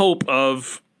that's the hope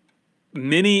of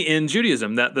many in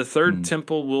Judaism, that the third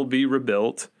temple will be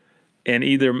rebuilt, and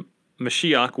either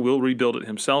Mashiach will rebuild it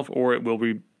himself or it will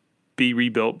be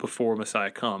rebuilt before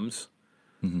Messiah comes.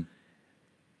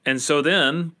 And so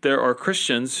then there are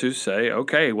Christians who say,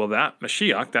 okay, well, that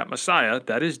Mashiach, that Messiah,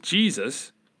 that is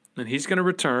Jesus, and he's going to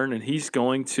return, and he's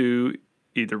going to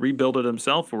either rebuild it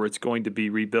himself or it's going to be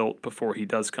rebuilt before he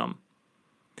does come.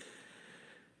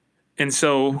 And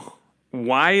so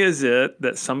why is it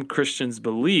that some Christians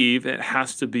believe it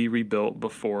has to be rebuilt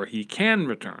before he can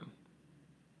return?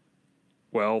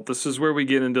 Well, this is where we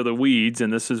get into the weeds,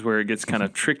 and this is where it gets kind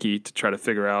of tricky to try to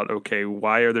figure out, okay,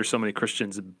 why are there so many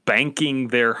Christians banking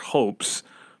their hopes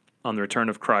on the return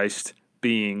of Christ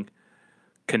being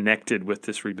connected with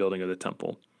this rebuilding of the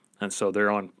temple? And so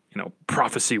they're on,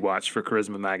 prophecy watch for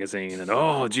Charisma Magazine, and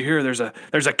did you hear there's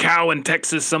a cow in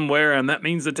Texas somewhere, and that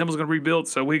means the temple's going to rebuild.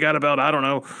 So we got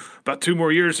about 2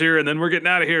 more years here, and then we're getting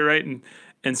out of here, right?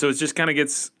 And so it just kind of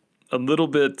gets a little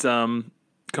bit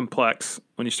complex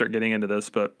when you start getting into this,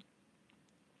 but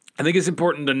I think it's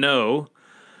important to know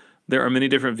there are many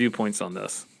different viewpoints on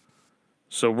this.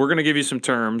 So we're going to give you some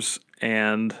terms,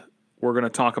 and we're going to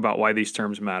talk about why these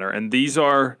terms matter. And these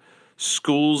are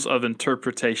schools of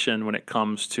interpretation when it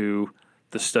comes to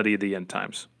the study of the end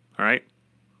times. All right?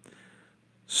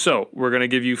 So we're going to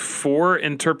give you 4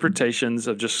 interpretations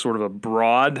of just sort of a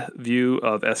broad view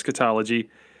of eschatology,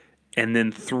 and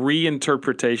then 3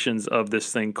 interpretations of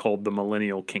this thing called the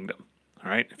millennial kingdom. All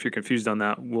right? If you're confused on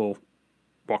that, we'll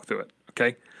walk through it.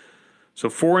 Okay? So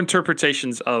 4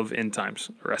 interpretations of end times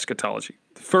or eschatology.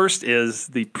 The first is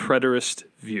the preterist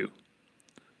view.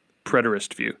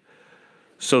 Preterist view.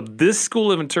 So this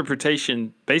school of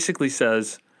interpretation basically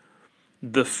says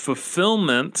the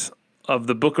fulfillment of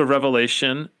the book of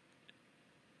Revelation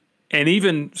and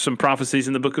even some prophecies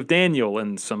in the book of Daniel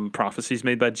and some prophecies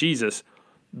made by Jesus,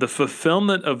 the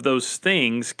fulfillment of those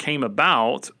things came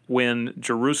about when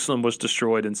Jerusalem was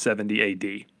destroyed in 70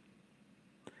 AD.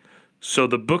 So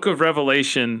the book of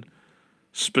Revelation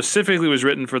specifically was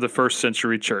written for the first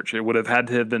century church. It would have had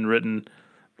to have been written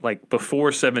like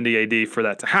before 70 AD for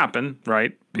that to happen,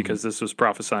 right? Because this was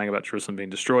prophesying about Jerusalem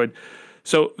being destroyed.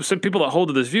 So some people that hold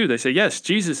to this view, they say, yes,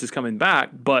 Jesus is coming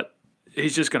back, but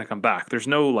he's just going to come back. There's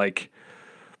no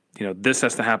this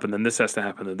has to happen, then this has to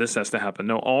happen, then this has to happen.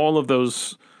 No, all of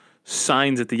those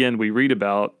signs at the end we read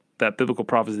about, that biblical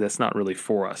prophecy, that's not really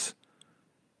for us.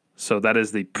 So that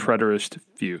is the preterist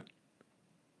view.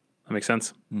 That makes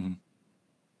sense? Mm-hmm.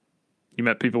 You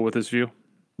met people with this view?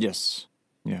 Yes.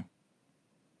 Yeah.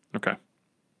 Okay.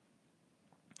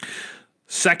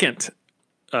 Second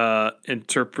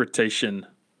interpretation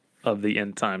of the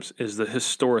end times is the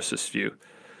historicist view.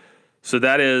 So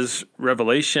that is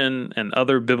Revelation and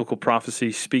other biblical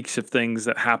prophecy speaks of things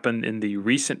that happened in the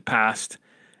recent past,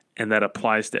 and that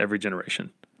applies to every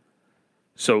generation.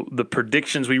 So the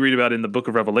predictions we read about in the book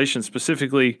of Revelation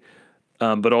specifically,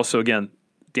 but also, again,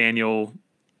 Daniel,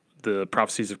 the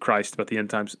prophecies of Christ about the end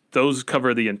times, those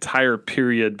cover the entire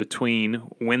period between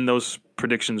when those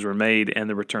predictions were made and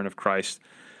the return of Christ.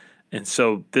 And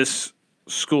so this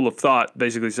school of thought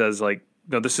basically says,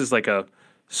 this is like a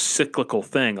cyclical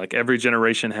thing. Like every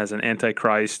generation has an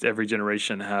antichrist. Every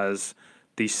generation has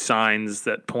these signs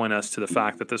that point us to the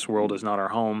fact that this world is not our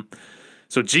home.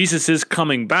 So Jesus is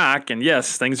coming back, and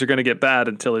yes, things are going to get bad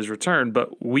until his return,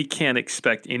 but we can't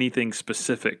expect anything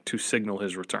specific to signal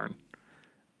his return.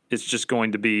 It's just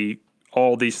going to be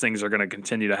all these things are going to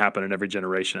continue to happen in every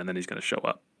generation, and then he's going to show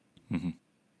up. Mm-hmm.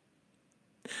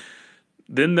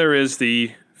 Then there is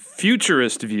the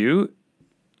futurist view.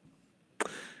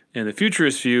 And the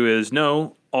futurist view is,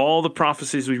 no, all the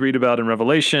prophecies we read about in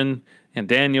Revelation and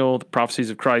Daniel, the prophecies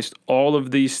of Christ, all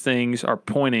of these things are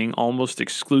pointing almost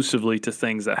exclusively to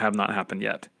things that have not happened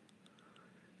yet.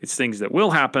 It's things that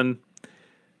will happen.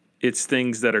 It's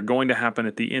things that are going to happen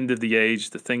at the end of the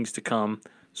age, the things to come.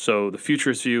 So the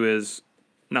futurist view is,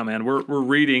 no, man, we're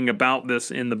reading about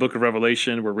this in the book of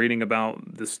Revelation. We're reading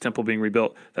about this temple being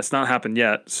rebuilt. That's not happened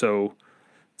yet, so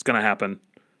it's going to happen,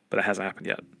 but it hasn't happened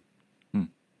yet.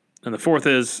 And the fourth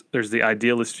is there's the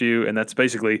idealist view, and that's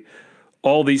basically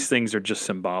all these things are just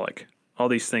symbolic. All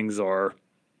these things are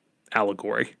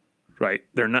allegory, right?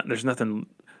 There's nothing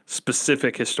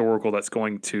specific historical that's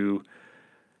going to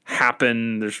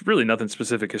happen. There's really nothing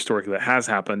specific historically that has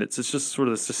happened. It's just sort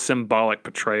of this symbolic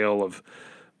portrayal of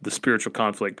the spiritual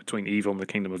conflict between evil and the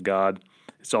kingdom of God.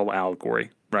 It's all allegory,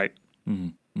 right?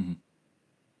 Mm-hmm. Mm-hmm.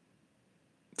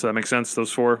 Does that make sense,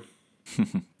 those four?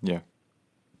 Yeah.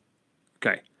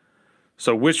 Okay.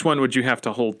 So which one would you have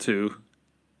to hold to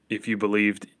if you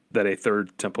believed that a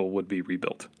third temple would be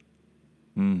rebuilt?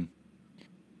 It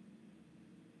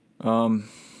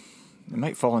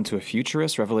might fall into a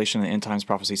futurist. Revelation and end times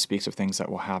prophecy speaks of things that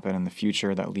will happen in the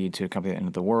future that lead to the end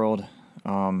of the world.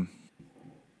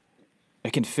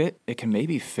 It can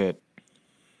maybe fit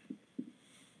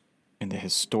in the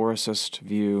historicist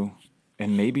view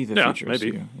and maybe the futurist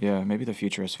view. Yeah, maybe the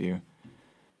futurist view.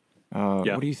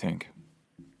 What do you think?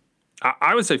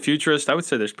 I would say futurist. I would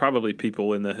say there's probably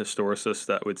people in the historicists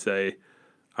that would say,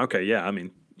 okay, yeah, I mean,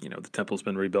 the temple's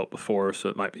been rebuilt before, so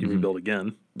it might be rebuilt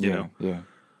again. Yeah.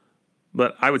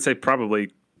 But I would say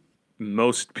probably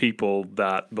most people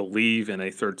that believe in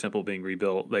a third temple being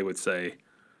rebuilt, they would say,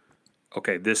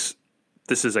 okay, this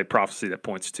is a prophecy that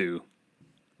points to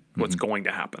what's going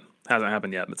to happen. Hasn't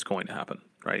happened yet, but it's going to happen,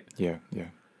 right? Yeah.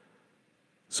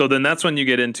 So then that's when you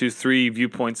get into three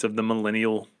viewpoints of the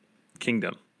millennial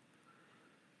kingdom.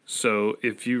 So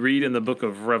if you read in the book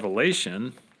of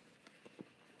Revelation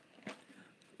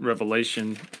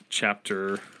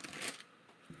chapter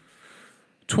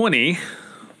 20,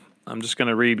 I'm just going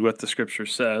to read what the scripture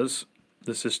says.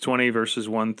 This is 20 verses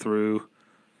 1 through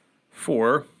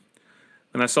 4.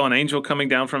 And I saw an angel coming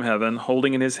down from heaven,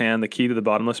 holding in his hand the key to the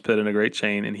bottomless pit and a great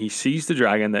chain, and he seized the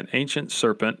dragon, that ancient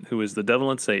serpent, who is the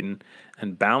devil and Satan,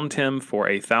 and bound him for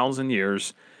 1,000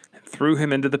 years, and threw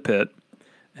him into the pit,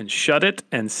 and shut it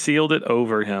and sealed it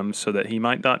over him, so that he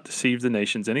might not deceive the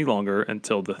nations any longer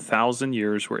until the 1,000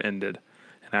 years were ended.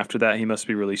 And after that he must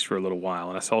be released for a little while.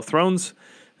 And I saw thrones,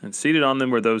 and seated on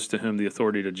them were those to whom the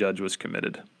authority to judge was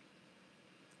committed.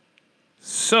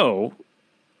 So,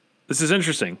 this is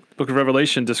interesting. The book of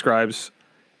Revelation describes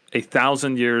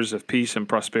 1,000 years of peace and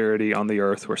prosperity on the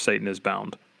earth where Satan is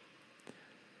bound.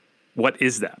 What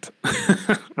is that?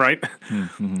 Right?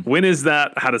 Mm-hmm. When is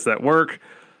that? How does that work?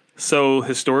 So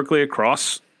historically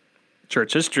across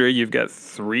church history, you've got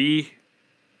three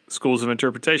schools of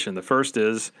interpretation. The first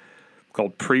is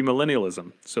called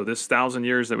premillennialism. So this 1,000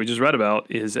 years that we just read about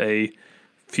is a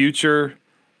future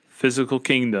physical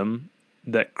kingdom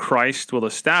that Christ will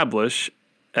establish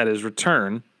at his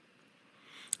return.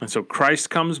 And so Christ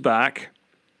comes back.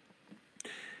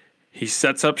 He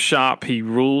sets up shop. He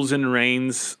rules and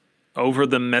reigns over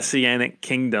the messianic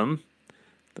kingdom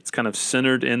that's kind of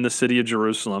centered in the city of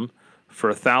Jerusalem for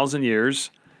 1,000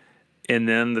 years. And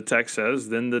then the text says,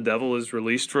 then the devil is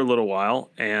released for a little while,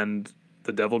 and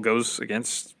the devil goes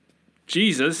against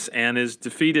Jesus and is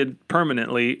defeated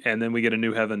permanently, and then we get a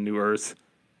new heaven, new earth,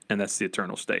 and that's the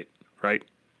eternal state, right?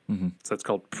 Mm-hmm. So that's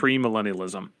called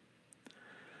premillennialism.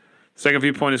 Second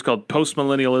viewpoint is called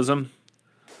postmillennialism,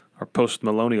 or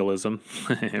postmillennialism,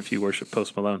 if you worship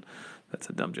Post Malone. That's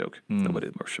a dumb joke. Nobody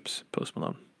worships Post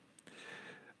Malone.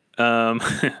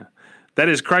 That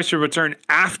is Christ will return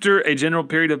after a general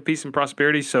period of peace and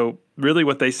prosperity. So really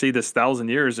what they see this 1,000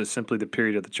 years is simply the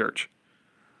period of the church.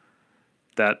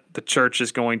 That the church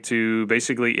is going to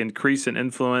basically increase in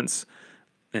influence,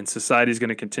 and society is going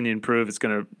to continue to improve. It's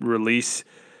going to release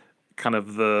kind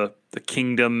of the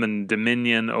kingdom and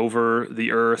dominion over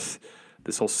the earth,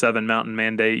 this whole 7 mountain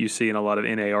mandate you see in a lot of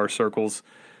NAR circles.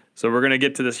 So we're going to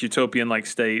get to this utopian-like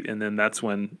state, and then that's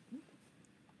when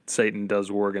Satan does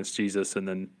war against Jesus, and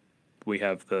then we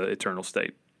have the eternal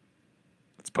state.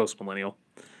 It's post-millennial.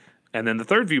 And then the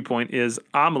third viewpoint is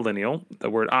amillennial. The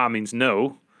word "a" means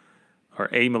no, or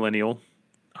amillennial,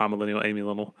 amillennial,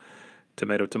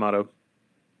 tomato.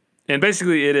 And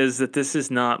basically it is that this is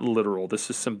not literal. This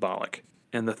is symbolic.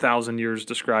 And the 1,000 years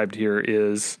described here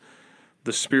is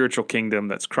the spiritual kingdom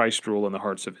that's Christ's rule in the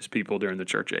hearts of his people during the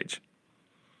church age.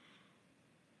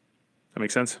 That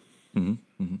make sense?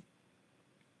 Mm-hmm. Mm-hmm.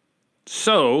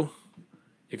 So,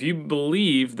 if you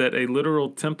believe that a literal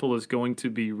temple is going to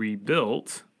be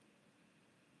rebuilt,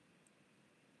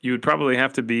 you would probably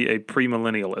have to be a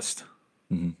premillennialist.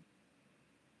 Mm-hmm.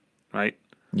 Right?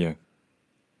 Yeah.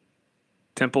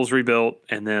 Temple's rebuilt,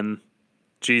 and then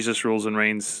Jesus rules and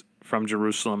reigns from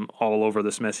Jerusalem all over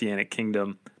this messianic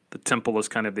kingdom. The temple is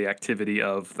kind of the activity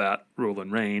of that rule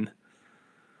and reign.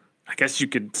 I guess you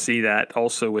could see that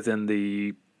also within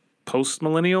the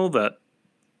post-millennial, that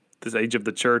this age of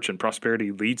the church and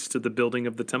prosperity leads to the building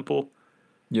of the temple.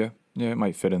 Yeah, it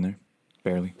might fit in there,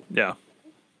 barely. Yeah.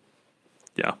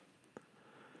 Yeah.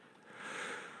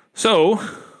 So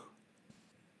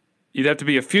you'd have to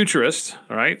be a futurist,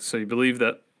 all right? So you believe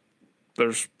that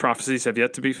there's prophecies have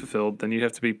yet to be fulfilled. Then you'd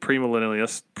have to be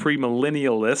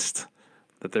premillennialist,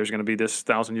 that there's going to be this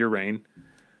 1,000-year reign.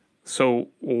 So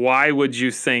why would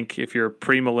you think, if you're a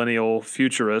premillennial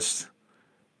futurist,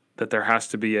 that there has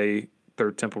to be a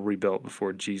third temple rebuilt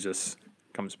before Jesus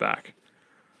comes back?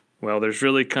 Well, there's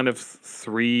really kind of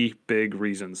three big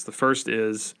reasons. The first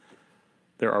is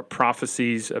there are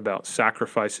prophecies about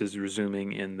sacrifices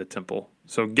resuming in the temple.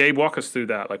 So, Gabe, walk us through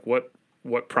that. Like, what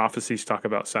prophecies talk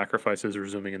about sacrifices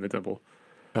resuming in the temple?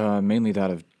 Mainly that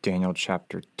of Daniel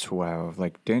chapter 12.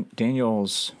 Like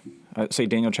Daniel's, say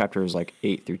Daniel chapters like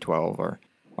 8 through 12 are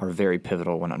very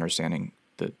pivotal when understanding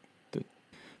the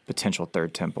potential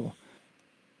third temple.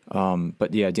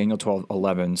 But yeah, Daniel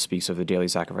 12:11 speaks of the daily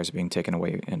sacrifice being taken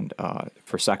away, and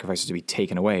for sacrifices to be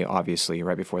taken away, obviously,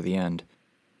 right before the end,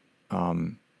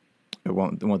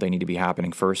 won't they need to be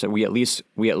happening first? We at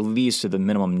least at the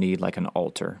minimum need like an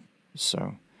altar.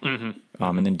 So, and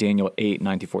then Daniel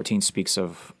 8:9-14 speaks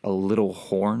of a little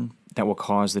horn that will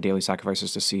cause the daily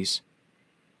sacrifices to cease.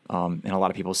 And a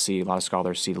lot of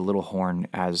scholars see the little horn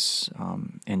as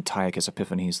Antiochus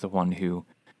Epiphanes, the one who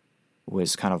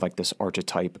was kind of like this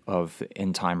archetype of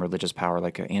end-time religious power,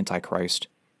 like an antichrist.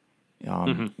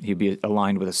 He'd be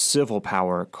aligned with a civil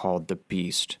power called the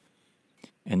beast.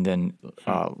 And then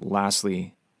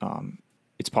lastly,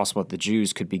 it's possible that the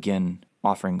Jews could begin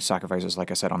offering sacrifices,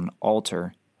 like I said, on an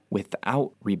altar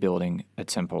without rebuilding a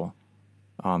temple.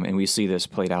 And we see this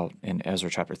played out in Ezra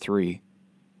chapter 3,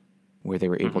 where they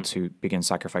were able to begin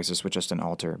sacrifices with just an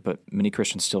altar. But many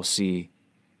Christians still see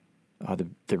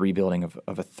the rebuilding of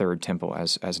a third temple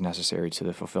as necessary to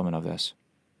the fulfillment of this.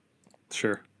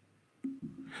 Sure.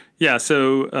 Yeah,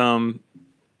 so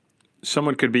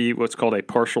someone could be what's called a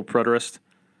partial preterist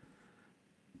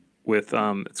with,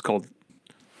 it's called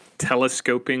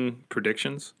telescoping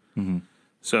predictions.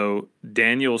 So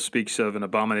Daniel speaks of an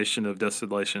abomination of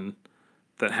desolation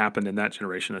that happened in that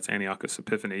generation. That's Antiochus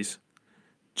Epiphanes.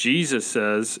 Jesus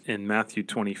says in Matthew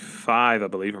 25, I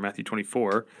believe, or Matthew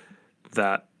 24,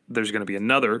 that there's going to be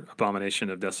another abomination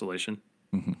of desolation.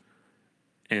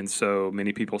 And so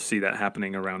many people see that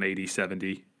happening around AD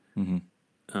 70,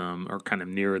 or kind of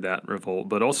near that revolt.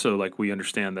 But also, like, we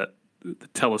understand that the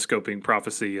telescoping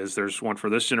prophecy is there's one for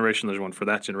this generation, there's one for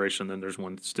that generation, then there's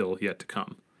one still yet to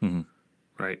come.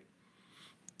 Right?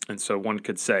 And so one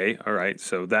could say, all right,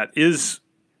 so that is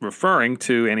referring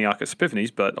to Antiochus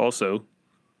Epiphanes, but also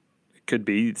it could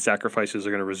be sacrifices are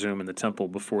going to resume in the temple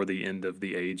before the end of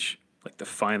the age, like the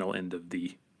final end of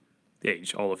the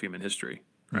age, all of human history,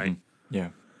 right? Yeah.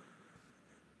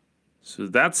 So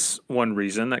that's one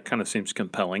reason that kind of seems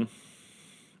compelling.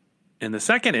 And the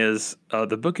second is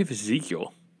the book of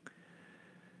Ezekiel.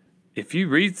 If you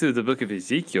read through the book of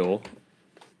Ezekiel,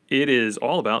 it is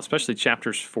all about, especially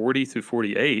chapters 40 through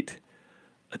 48,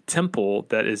 a temple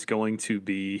that is going to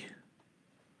be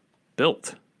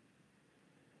built.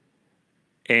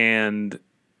 And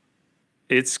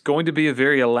it's going to be a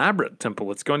very elaborate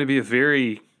temple. It's going to be a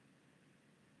very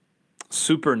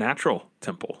supernatural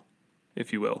temple,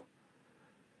 if you will.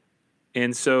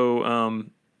 And so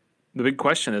the big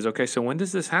question is, okay, so when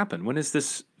does this happen? When is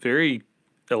this very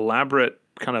elaborate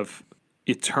kind of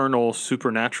eternal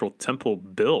supernatural temple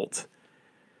built?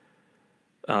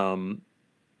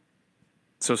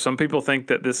 So some people think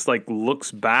that this like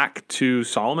looks back to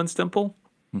Solomon's temple,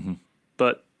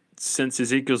 but since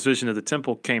Ezekiel's vision of the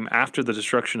temple came after the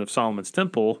destruction of Solomon's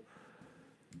temple,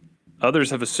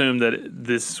 others have assumed that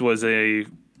this was a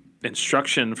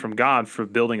instruction from God for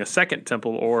building a second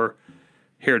temple or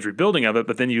Herod's rebuilding of it.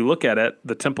 But then you look at it,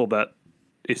 the temple that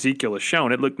Ezekiel is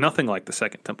shown, it looked nothing like the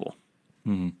second temple.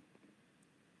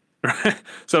 Right?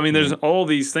 So, I mean, there's all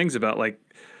these things about like,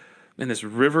 and this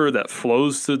river that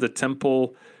flows through the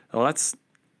temple, well, that's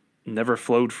never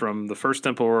flowed from the first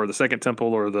temple or the second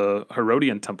temple or the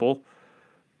Herodian temple.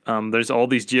 There's all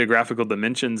these geographical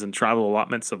dimensions and tribal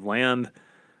allotments of land.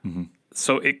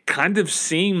 So it kind of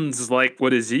seems like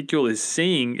what Ezekiel is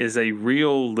seeing is a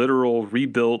real, literal,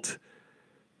 rebuilt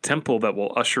temple that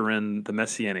will usher in the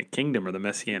Messianic kingdom or the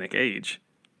Messianic age.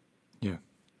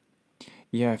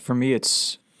 Yeah, for me,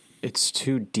 it's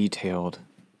too detailed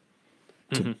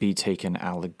to be taken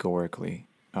allegorically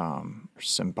or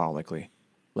symbolically.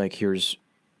 Like here's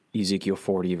Ezekiel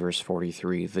 40, verse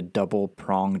 43. The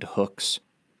double-pronged hooks,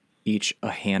 each a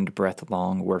handbreadth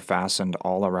long, were fastened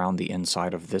all around the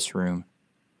inside of this room,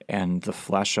 and the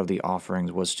flesh of the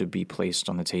offerings was to be placed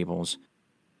on the tables.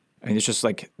 And it's just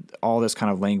like all this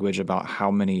kind of language about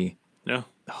how many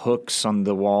hooks on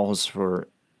the walls for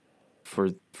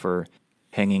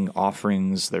hanging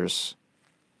offerings.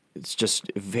 It's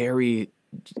just very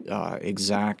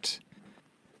exact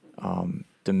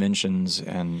dimensions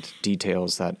and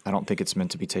details that I don't think it's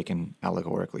meant to be taken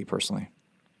allegorically, personally.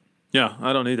 Yeah,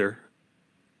 I don't either.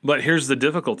 But here's the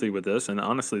difficulty with this, and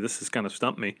honestly, this has kind of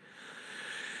stumped me.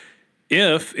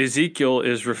 If Ezekiel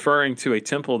is referring to a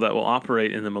temple that will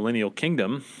operate in the millennial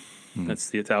kingdom, that's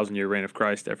the 1,000-year reign of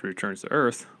Christ after he returns to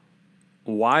earth,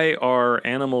 why are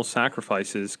animal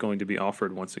sacrifices going to be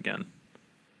offered once again?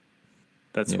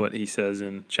 That's what he says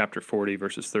in chapter 40,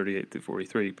 verses 38 through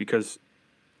 43. Because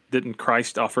didn't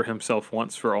Christ offer himself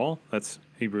once for all? That's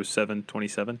Hebrews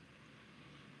 7:27.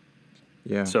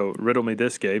 Yeah. So riddle me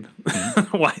this, Gabe.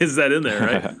 Why is that in there,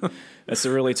 right? That's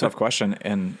a really tough question.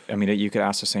 And I mean, you could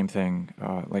ask the same thing,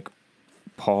 like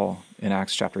Paul in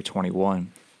Acts chapter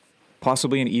 21,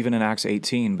 possibly even in Acts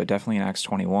 18, but definitely in Acts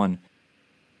 21.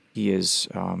 He is,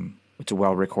 it's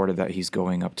well recorded that he's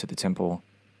going up to the temple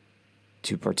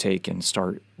to partake and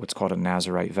start what's called a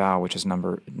Nazirite vow, which is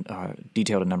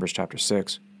detailed in Numbers chapter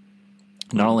 6.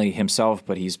 Not only himself,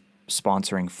 but he's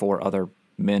sponsoring 4 other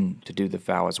men to do the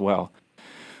vow as well.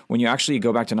 When you actually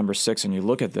go back to number 6 and you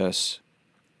look at this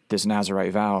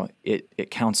Nazirite vow, it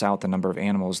counts out the number of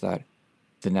animals that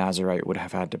the Nazirite would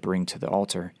have had to bring to the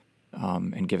altar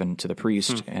and given to the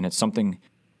priest. And it's something,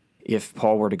 if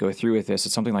Paul were to go through with this,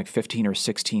 it's something like 15 or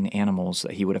 16 animals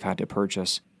that he would have had to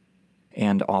purchase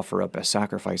and offer up as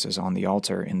sacrifices on the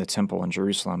altar in the temple in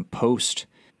Jerusalem post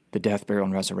the death, burial,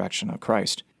 and resurrection of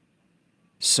Christ.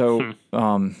 So,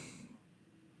 and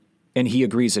he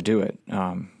agrees to do it.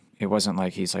 It wasn't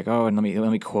like he's like, oh, and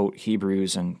let me quote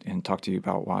Hebrews and talk to you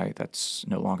about why that's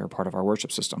no longer part of our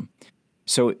worship system.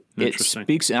 So it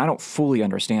speaks, and I don't fully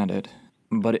understand it,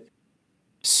 but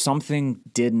something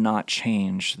did not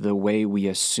change the way we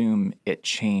assume it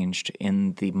changed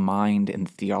in the mind and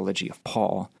theology of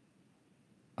Paul.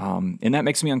 And that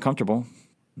makes me uncomfortable.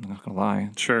 I'm not going to lie.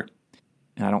 Sure.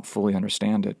 And I don't fully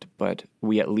understand it, but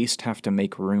we at least have to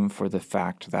make room for the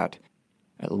fact that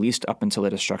at least up until the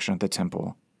destruction of the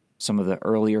temple, some of the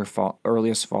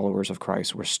earliest followers of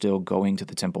Christ were still going to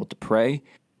the temple to pray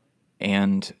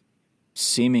and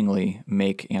seemingly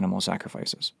make animal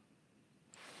sacrifices.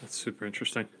 That's super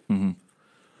interesting. Mm-hmm.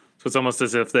 So it's almost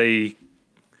as if they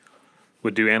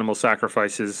would do animal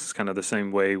sacrifices kind of the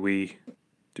same way we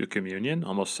do communion,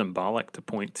 almost symbolic to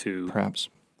point to perhaps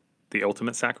the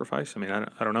ultimate sacrifice. I mean,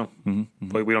 I don't know. Mm-hmm,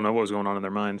 mm-hmm. We don't know what was going on in their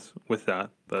minds with that.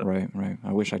 But right.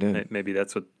 I wish I did. Maybe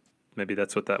that's what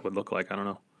that would look like. I don't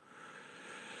know.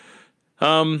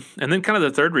 And then kind of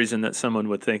the third reason that someone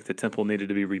would think the temple needed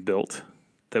to be rebuilt,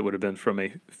 that would have been from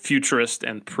a futurist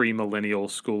and premillennial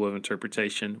school of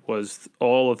interpretation, was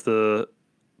all of the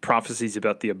prophecies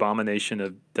about the abomination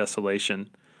of desolation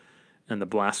and the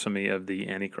blasphemy of the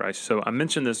Antichrist. So I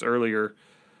mentioned this earlier.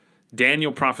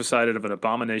 Daniel prophesied of an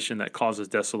abomination that causes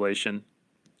desolation.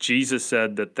 Jesus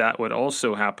said that would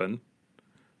also happen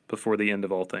before the end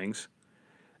of all things.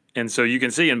 And so you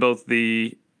can see in both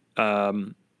the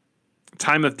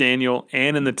time of Daniel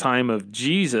and in the time of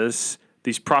Jesus,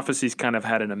 these prophecies kind of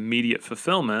had an immediate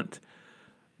fulfillment,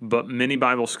 but many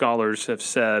Bible scholars have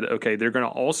said, okay, they're going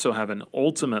to also have an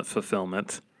ultimate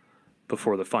fulfillment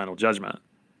before the final judgment.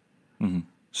 Mm-hmm.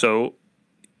 So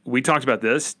we talked about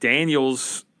this.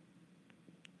 Daniel's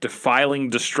defiling,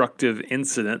 destructive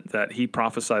incident that he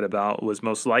prophesied about was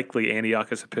most likely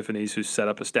Antiochus Epiphanes, who set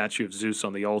up a statue of Zeus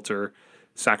on the altar,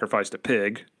 sacrificed a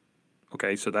pig.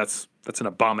 Okay, so that's an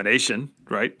abomination,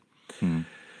 right? Hmm.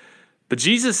 But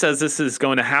Jesus says this is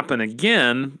going to happen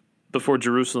again before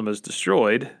Jerusalem is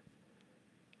destroyed.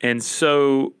 And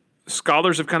so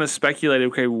scholars have kind of speculated,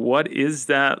 okay, what is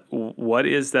that? What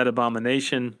is that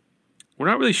abomination? We're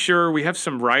not really sure. We have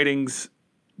some writings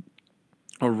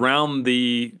around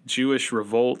the Jewish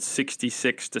revolt,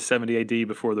 66 to 70 AD,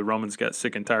 before the Romans got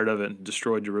sick and tired of it and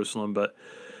destroyed Jerusalem. But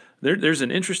there's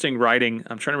an interesting writing.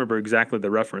 I'm trying to remember exactly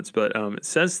the reference, but it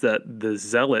says that the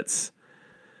Zealots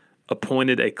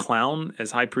appointed a clown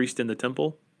as high priest in the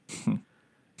temple.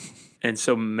 And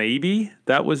so maybe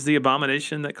that was the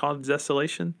abomination that caused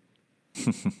desolation.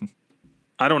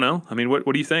 I don't know. I mean, what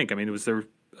do you think? I mean, was there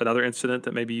another incident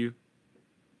that maybe you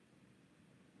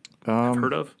have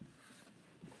heard of?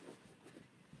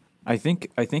 I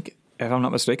think if I'm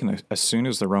not mistaken, as soon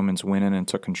as the Romans went in and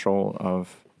took control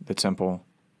of the temple,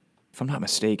 if I'm not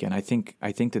mistaken, I think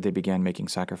that they began making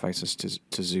sacrifices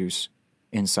to Zeus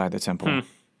inside the temple.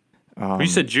 You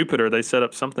said Jupiter. They set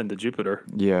up something to Jupiter.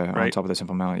 Yeah, right? On top of the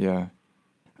Temple Mount. Yeah.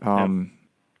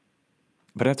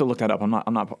 But I have to look that up. I'm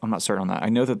not certain on that. I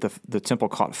know that the temple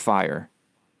caught fire,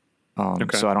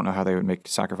 Okay. So I don't know how they would make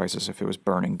sacrifices if it was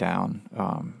burning down.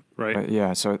 Right. But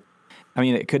yeah, so I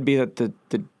mean, it could be that the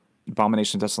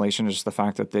abomination of desolation is just the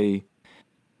fact that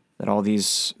all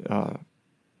these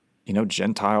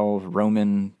Gentile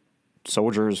Roman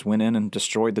soldiers went in and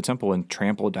destroyed the temple and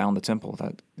trampled down the temple.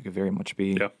 That could very much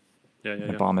be an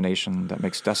abomination that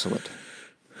makes desolate.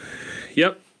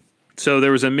 Yep. So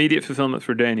there was immediate fulfillment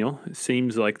for Daniel. It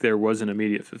seems like there was an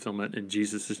immediate fulfillment in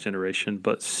Jesus' generation,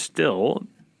 but still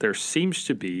there seems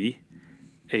to be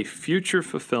a future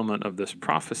fulfillment of this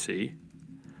prophecy,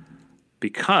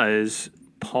 because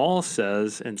Paul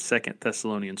says in 2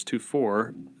 Thessalonians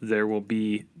 2:4, there will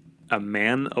be a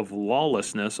man of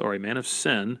lawlessness or a man of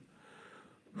sin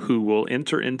who will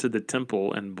enter into the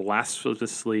temple and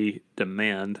blasphemously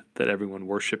demand that everyone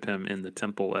worship him in the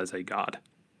temple as a god.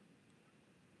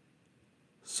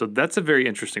 So that's a very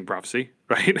interesting prophecy,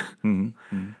 right? Mm-hmm.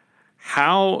 Mm-hmm.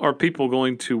 How are people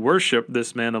going to worship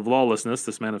this man of lawlessness,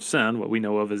 this man of sin, what we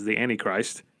know of as the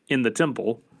Antichrist, in the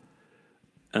temple,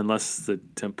 unless the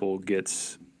temple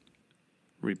gets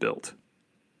rebuilt?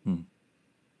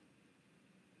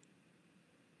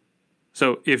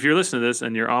 So if you're listening to this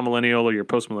and you're amillennial or you're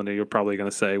postmillennial, you're probably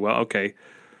going to say, well, okay,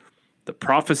 the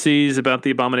prophecies about the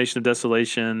abomination of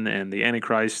desolation and the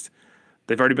Antichrist,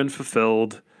 they've already been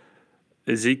fulfilled.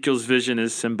 Ezekiel's vision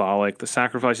is symbolic. The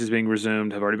sacrifices being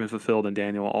resumed have already been fulfilled in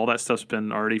Daniel. All that stuff's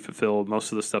been already fulfilled.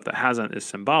 Most of the stuff that hasn't is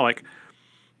symbolic.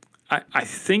 I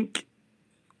think,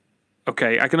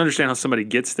 okay, I can understand how somebody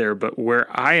gets there, but where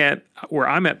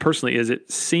I'm at personally is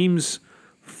it seems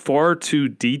far too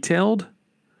detailed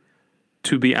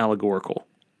to be allegorical.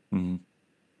 Mm-hmm.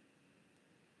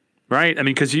 Right? I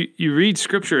mean, because you read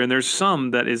scripture and there's some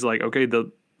that is like, okay,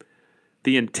 the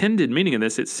intended meaning of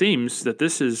this, it seems that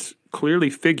this is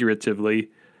clearly figuratively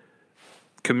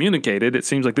communicated. It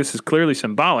seems like this is clearly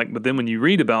symbolic, but then when you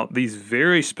read about these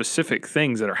very specific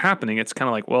things that are happening, it's kind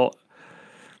of like, well,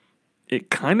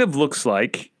 it kind of looks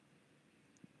like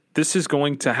this is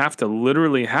going to have to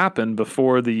literally happen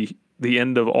before the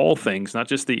end of all things, not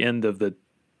just the end of the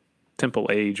temple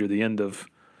age or the end of...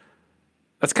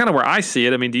 That's kind of where I see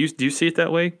it. I mean, do you see it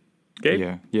that way,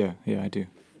 Gabe? Yeah, I do.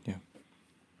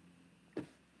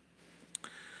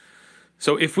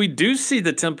 So if we do see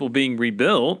the temple being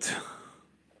rebuilt,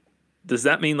 does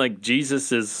that mean like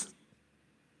Jesus is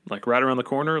like right around the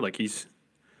corner? Like he's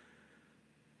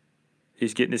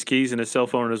getting his keys and his cell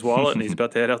phone and his wallet and he's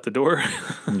about to head out the door?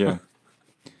 Yeah.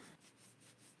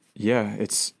 Yeah,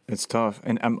 it's tough.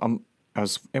 And I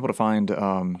was able to find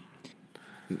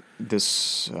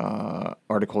this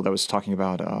article that was talking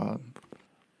about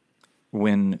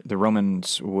when the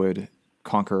Romans would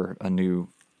conquer a new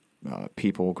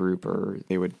people group, or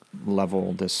they would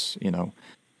level this,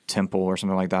 temple or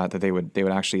something like that. That they would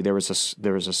actually, there was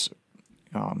this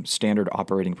standard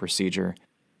operating procedure.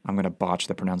 I'm going to botch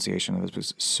the pronunciation of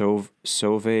this. Sove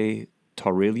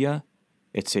Taurilia.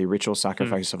 It's a ritual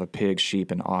sacrifice of a pig, sheep,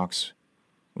 and ox.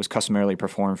 It was customarily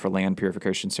performed for land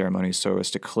purification ceremonies so as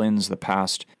to cleanse the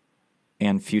past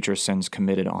and future sins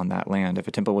committed on that land. If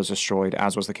a temple was destroyed,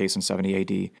 as was the case in 70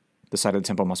 AD, the site of the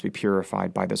temple must be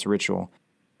purified by this ritual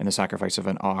and the sacrifice of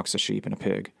an ox, a sheep, and a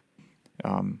pig.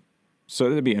 So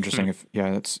it'd be interesting if,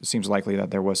 it seems likely that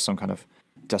there was some kind of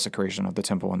desecration of the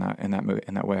temple in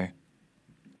that way.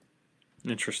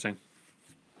 Interesting.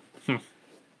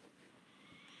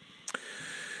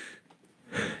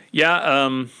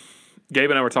 Yeah, Gabe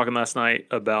and I were talking last night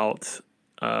about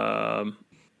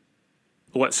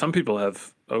what some people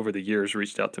have over the years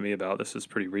reached out to me about. This is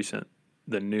pretty recent.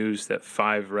 The news that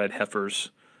 5 red heifers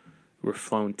were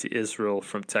flown to Israel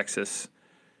from Texas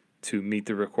to meet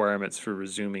the requirements for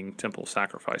resuming temple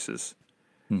sacrifices.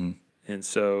 Mm-hmm. And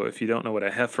so if you don't know what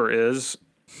a heifer is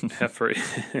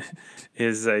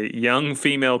a young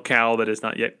female cow that is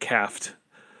not yet calved.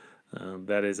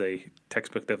 That is a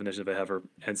textbook definition of a heifer.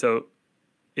 And so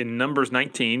in Numbers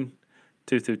 19,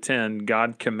 2 through 10,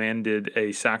 God commanded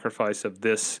a sacrifice of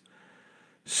this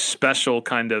special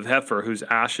kind of heifer whose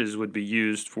ashes would be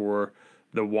used for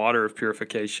the water of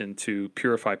purification to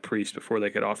purify priests before they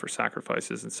could offer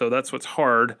sacrifices. And so that's what's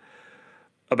hard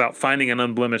about finding an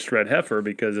unblemished red heifer,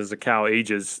 because as the cow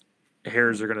ages,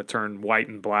 hairs are going to turn white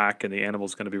and black, and the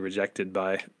animal's going to be rejected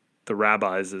by the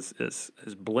rabbis as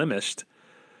blemished.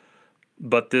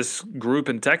 But this group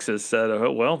in Texas said,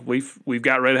 "Oh, well, we've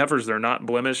got red heifers. They're not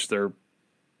blemished. They're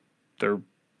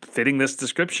fitting this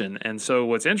description." And so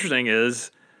what's interesting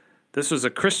is this was a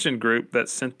Christian group that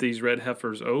sent these red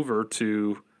heifers over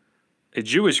to a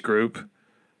Jewish group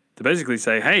to basically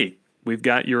say, "Hey, we've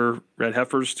got your red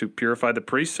heifers to purify the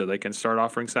priests so they can start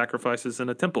offering sacrifices in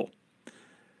a temple."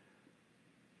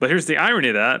 But here's the irony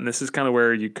of that, and this is kind of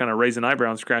where you kind of raise an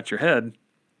eyebrow and scratch your head.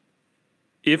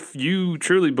 If you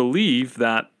truly believe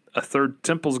that a third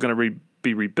temple is going to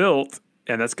be rebuilt,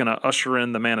 and that's going to usher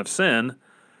in the man of sin,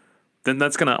 then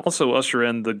that's going to also usher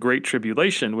in the Great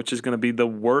Tribulation, which is going to be the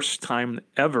worst time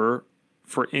ever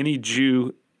for any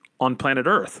Jew on planet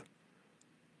Earth.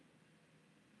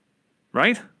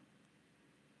 Right?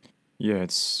 Yeah,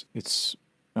 it's.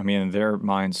 I mean, in their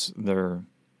minds, they're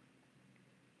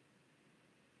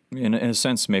in a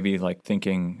sense maybe like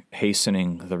thinking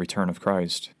hastening the return of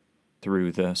Christ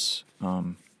through this.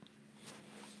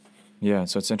 Yeah,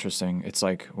 so it's interesting. It's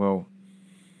like, well,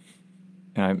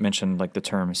 and I mentioned like the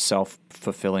term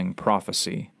self-fulfilling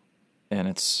prophecy, and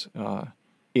it's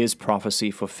is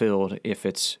prophecy fulfilled if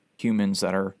it's humans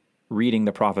that are reading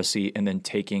the prophecy and then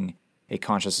taking a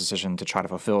conscious decision to try to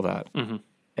fulfill that. Mm-hmm.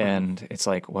 And it's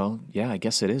like, well, yeah, I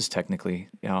guess it is technically.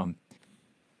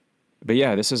 But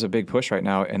yeah, this is a big push right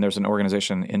now, and there's an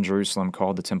organization in Jerusalem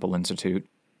called the Temple Institute,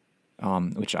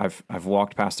 which I've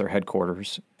walked past their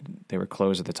headquarters. They were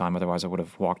closed at the time; otherwise, I would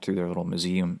have walked through their little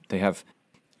museum. They have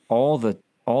all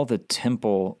the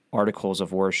temple articles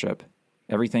of worship,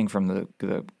 everything from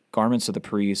the garments of the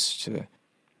priests to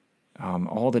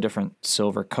all the different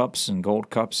silver cups and gold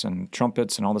cups and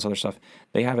trumpets and all this other stuff.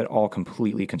 They have it all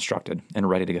completely constructed and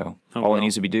ready to go. Oh, all wow. it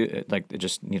needs to be they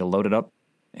just need to load it up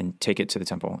and take it to the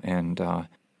temple. And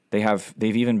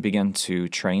they've even begun to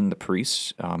train the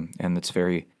priests, and it's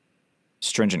very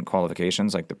stringent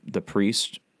qualifications. Like the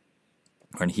priest,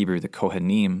 or in Hebrew the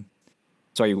Kohanim.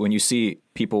 Sorry, when you see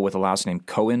people with the last name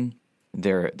Cohen,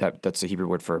 that's the Hebrew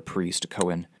word for a priest, a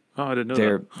Cohen. Oh, I didn't know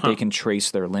that. They can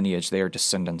trace their lineage. They are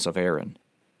descendants of Aaron.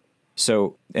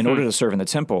 So in order to serve in the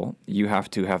temple, you have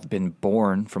to have been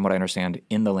born, from what I understand,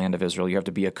 in the land of Israel. You have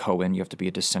to be a Cohen. You have to be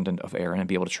a descendant of Aaron and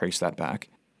be able to trace that back.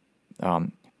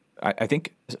 I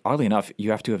think, oddly enough,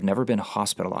 you have to have never been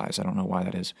hospitalized. I don't know why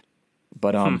that is.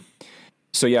 But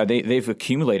so yeah, they've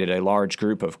accumulated a large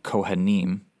group of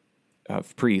Kohanim,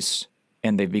 of priests,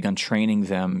 and they've begun training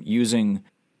them using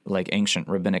like ancient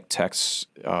rabbinic texts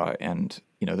and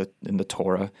in the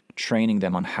Torah, training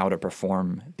them on how to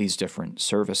perform these different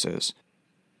services.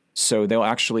 So they'll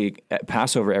actually, at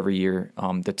Passover every year,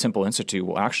 the Temple Institute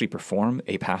will actually perform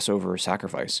a Passover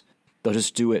sacrifice. They'll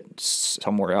just do it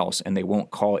somewhere else, and they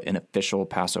won't call it an official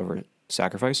Passover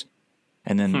sacrifice.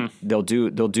 And then they'll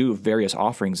do various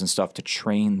offerings and stuff to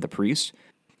train the priests.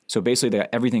 So basically, they got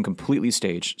everything completely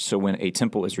staged. So when a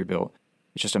temple is rebuilt,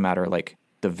 it's just a matter of like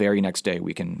the very next day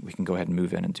we can go ahead and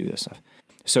move in and do this stuff.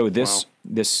 So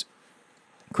this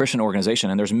Christian organization,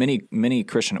 and there's many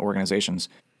Christian organizations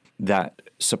that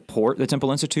support the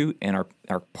Temple Institute and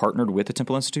are partnered with the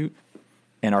Temple Institute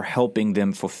and are helping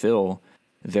them fulfill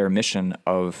their mission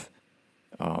of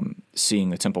seeing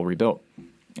the temple rebuilt.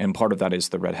 And part of that is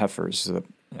the red heifers.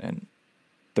 And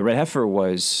the red heifer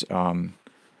was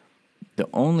the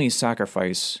only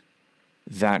sacrifice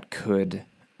that could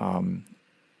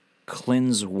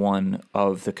cleanse one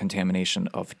of the contamination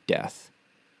of death.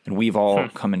 And we've all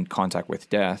come in contact with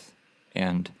death.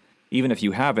 And even if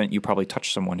you haven't, you probably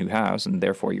touched someone who has, and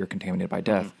therefore you're contaminated by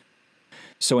death.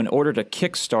 So in order to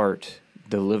kickstart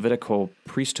the Levitical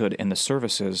priesthood and the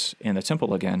services in the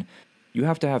temple again, you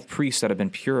have to have priests that have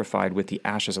been purified with the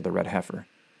ashes of the red heifer.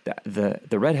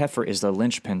 The red heifer is the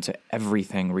linchpin to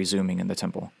everything resuming in the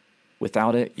temple.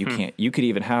 Without it, you can't. You could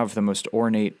even have the most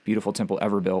ornate, beautiful temple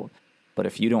ever built, but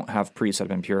if you don't have priests that have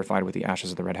been purified with the ashes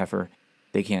of the red heifer,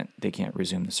 they can't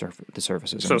resume the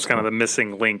services. So it's kind of the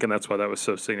missing link, and that's why that was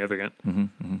so significant.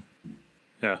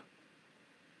 Yeah.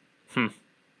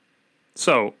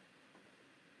 So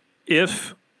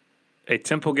if a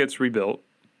temple gets rebuilt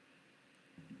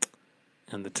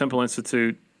and the Temple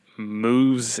Institute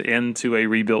moves into a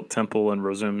rebuilt temple and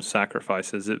resumes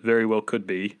sacrifices, it very well could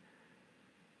be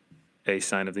a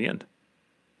sign of the end.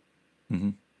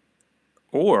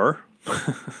 Or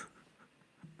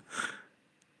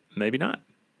maybe not.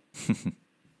 I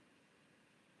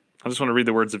just want to read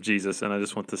the words of Jesus, and I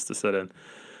just want this to set in.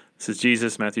 This is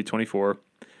Jesus, Matthew 24.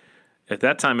 At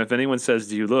that time, if anyone says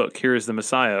to you, look, here is the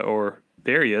Messiah, or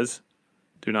there he is,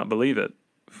 do not believe it.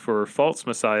 For false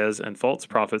messiahs and false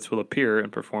prophets will appear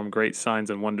and perform great signs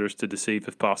and wonders to deceive,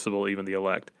 if possible, even the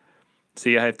elect.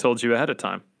 See, I have told you ahead of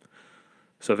time.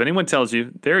 So if anyone tells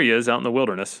you, there he is out in the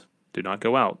wilderness, do not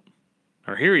go out.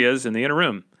 Or here he is in the inner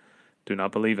room, do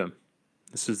not believe him.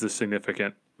 This is the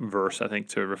significant verse, I think,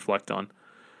 to reflect on.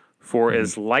 For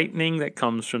as lightning that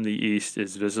comes from the east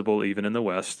is visible even in the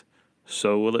west,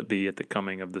 so will it be at the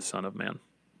coming of the Son of Man.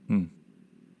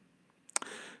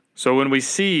 So when we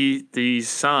see these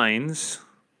signs,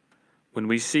 when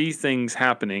we see things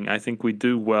happening, I think we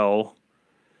do well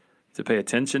to pay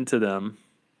attention to them,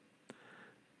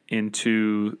 and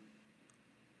to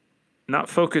not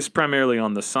focus primarily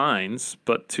on the signs,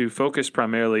 but to focus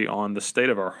primarily on the state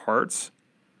of our hearts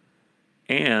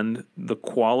and the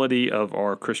quality of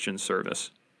our Christian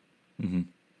service. Mm-hmm.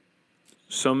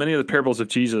 So many of the parables of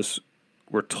Jesus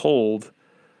were told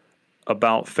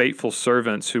about faithful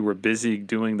servants who were busy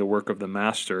doing the work of the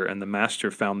master, and the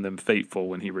master found them faithful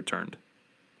when he returned.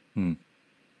 Hmm.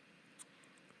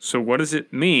 So what does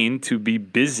it mean to be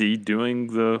busy doing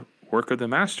the work of the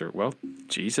master? Well,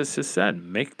 Jesus has said,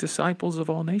 make disciples of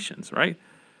all nations, right?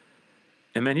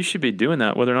 And man, you should be doing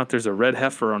that whether or not there's a red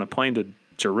heifer on a plane to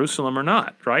Jerusalem or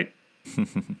not, right?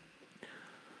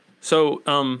 So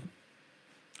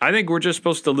I think we're just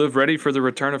supposed to live ready for the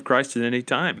return of Christ at any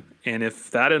time. And if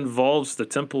that involves the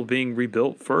temple being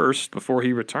rebuilt first before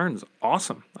he returns,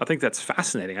 awesome. I think that's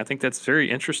fascinating. I think that's very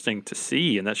interesting to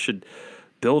see, and that should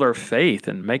build our faith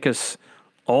and make us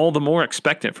all the more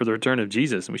expectant for the return of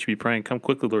Jesus. And we should be praying, come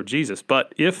quickly, Lord Jesus.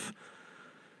 But if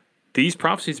these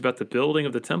prophecies about the building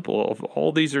of the temple, if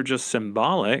all these are just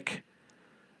symbolic,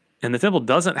 and the temple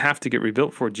doesn't have to get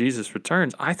rebuilt before Jesus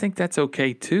returns, I think that's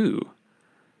okay too.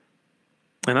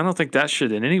 And I don't think that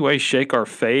should in any way shake our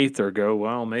faith or go,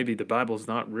 well, maybe the Bible's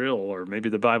not real or maybe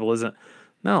the Bible isn't.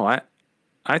 No,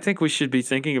 I think we should be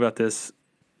thinking about this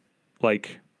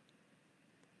like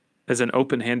as an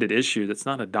open-handed issue that's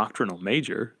not a doctrinal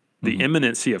major. The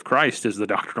imminency of Christ is the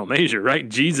doctrinal major, right?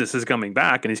 Jesus is coming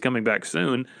back, and he's coming back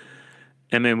soon.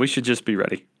 And man, we should just be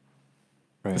ready.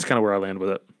 Right. That's kind of where I land with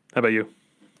it. How about you?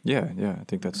 Yeah, I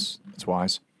think that's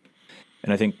wise.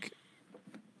 And I think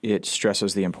it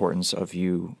stresses the importance of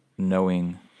you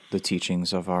knowing the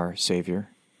teachings of our Savior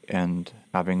and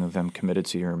having them committed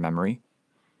to your memory.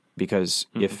 Because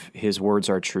if his words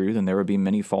are true, then there would be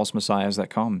many false messiahs that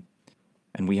come.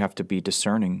 And we have to be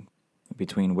discerning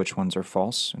between which ones are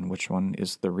false and which one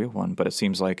is the real one. But it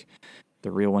seems like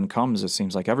the real one comes, it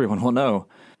seems like everyone will know.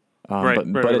 But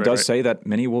it does say that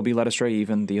many will be led astray,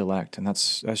 even the elect. And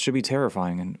that should be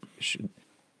terrifying. And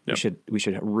we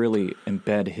should really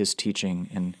embed his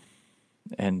teaching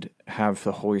and have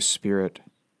the Holy Spirit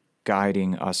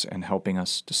guiding us and helping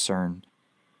us discern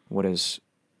what is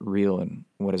real and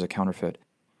what is a counterfeit.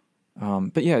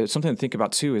 But yeah, something to think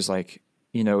about too is like,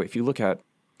 if you look at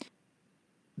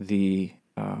the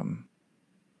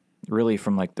really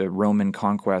from like the Roman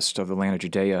conquest of the land of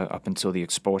Judea up until the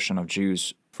expulsion of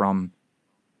Jews from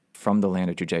the land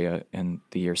of Judea in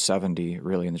the year 70,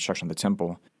 really in the destruction of the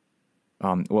temple.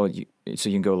 So you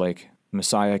can go like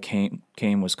Messiah came,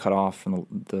 was cut off from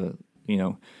the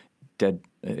dead.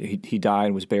 He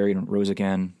died, was buried, and rose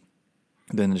again.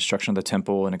 Then the destruction of the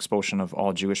temple and expulsion of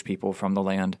all Jewish people from the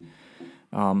land.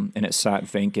 And it sat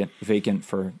vacant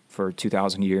for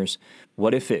 2,000 years.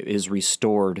 What if it is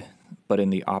restored, but in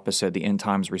the opposite, the end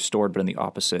times restored, but in the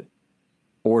opposite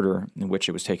order in which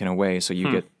it was taken away? So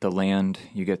you get the land,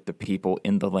 you get the people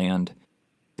in the land,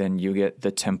 then you get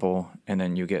the temple, and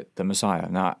then you get the Messiah.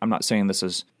 Now, I'm not saying this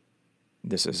is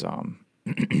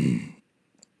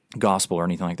gospel or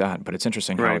anything like that, but it's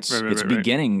interesting how it's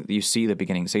beginning. You see the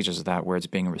beginning stages of that where it's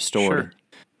being restored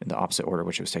in the opposite order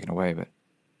which it was taken away. But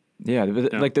yeah,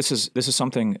 like this is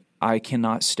something I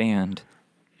cannot stand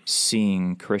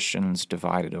seeing Christians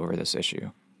divided over this issue.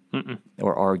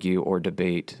 Or argue or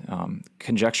debate.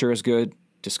 Conjecture is good,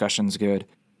 discussion is good,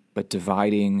 but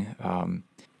dividing,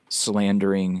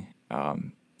 slandering,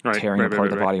 tearing apart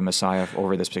the body of Messiah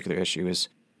over this particular issue is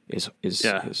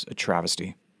a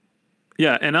travesty.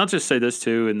 Yeah, and I'll just say this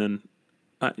too, and then,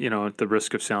 at the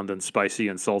risk of sounding spicy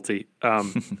and salty,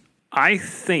 I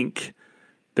think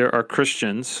there are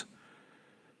Christians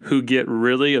who get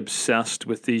really obsessed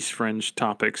with these fringe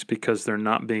topics because they're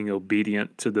not being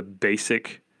obedient to the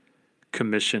basic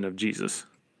commission of Jesus.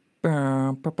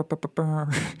 You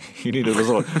need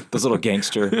those little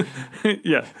gangster.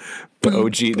 Yeah.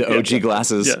 The OG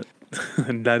glasses. Yeah.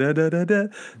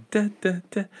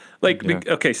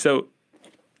 Okay, so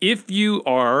if you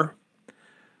are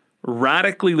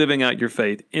radically living out your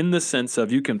faith in the sense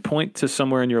of you can point to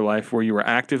somewhere in your life where you are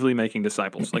actively making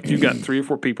disciples, like you've got 3 or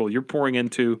 4 people you're pouring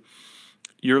into,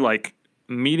 you're like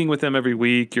meeting with them every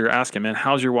week, you're asking, man,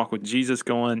 how's your walk with Jesus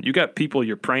going? You got people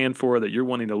you're praying for that you're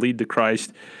wanting to lead to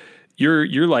Christ.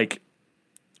 You're like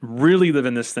really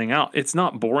living this thing out. It's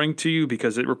not boring to you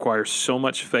because it requires so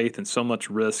much faith and so much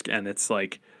risk, and it's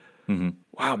like,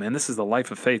 wow, man, this is the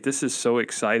life of faith. This is so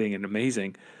exciting and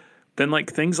amazing. Then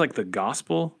like things like the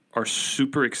gospel are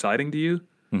super exciting to you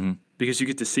because you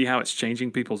get to see how it's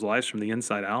changing people's lives from the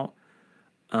inside out.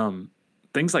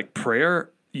 Things like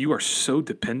prayer, you are so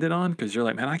dependent on because you're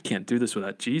like, man, I can't do this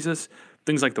without Jesus.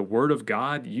 things like the Word of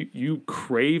God, you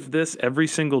crave this every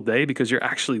single day because you're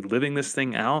actually living this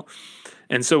thing out.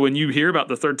 And so when you hear about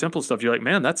the third temple stuff, you're like,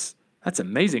 man, that's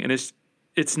amazing. And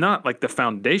it's not like the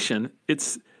foundation.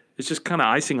 It's just kind of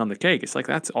icing on the cake. It's like,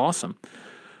 that's awesome.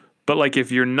 But like,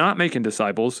 if you're not making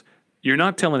disciples, you're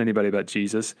not telling anybody about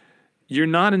Jesus, you're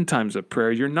not in times of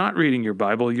prayer, you're not reading your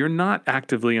Bible, you're not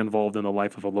actively involved in the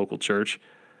life of a local church,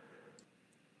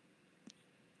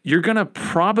 you're going to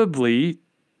probably,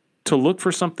 to look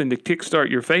for something to kickstart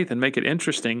your faith and make it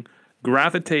interesting,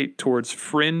 gravitate towards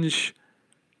fringe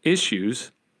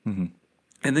issues, and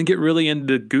then get really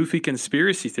into goofy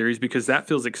conspiracy theories because that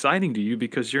feels exciting to you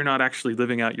because you're not actually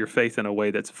living out your faith in a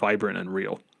way that's vibrant and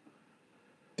real.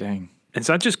 Dang. And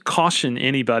so I just caution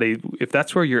anybody, if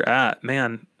that's where you're at,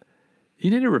 man, you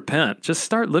need to repent. Just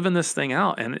start living this thing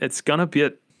out, and it's going to be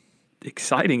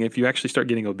exciting if you actually start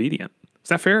getting obedient. Is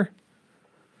that fair?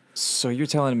 So you're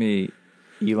telling me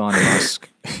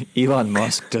Elon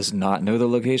Musk does not know the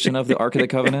location of the Ark of the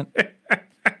Covenant?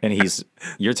 And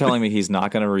you're telling me he's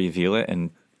not going to reveal it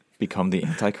and become the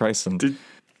Antichrist? And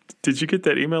Did you get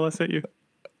that email I sent you?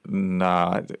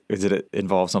 Nah. Did it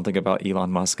involve something about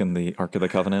Elon Musk and the Ark of the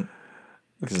Covenant?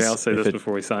 Okay, I'll say this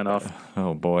before we sign off.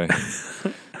 Oh, boy.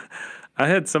 I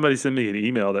had somebody send me an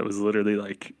email that was literally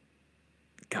like,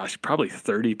 probably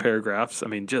 30 paragraphs. I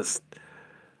mean, just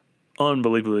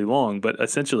unbelievably long. But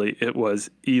essentially, it was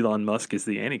Elon Musk is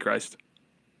the Antichrist.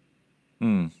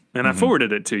 And I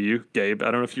forwarded it to you, Gabe. I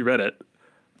don't know if you read it.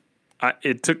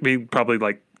 It took me probably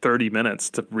like 30 minutes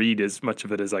to read as much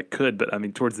of it as I could. But I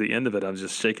mean, towards the end of it, I was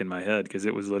just shaking my head because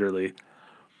it was literally,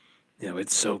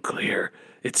 it's so clear.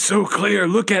 It's so clear.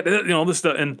 Look at it, all this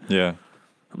stuff. And yeah.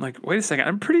 I'm like, wait a second.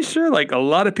 I'm pretty sure like a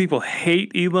lot of people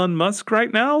hate Elon Musk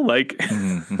right now. Like,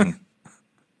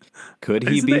 could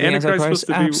he be the Antichrist?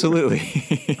 Absolutely.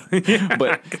 Yeah,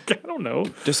 but I don't know.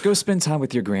 Just go spend time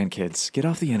with your grandkids. Get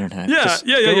off the internet. Yeah.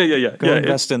 Go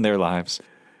invest in their lives.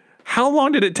 How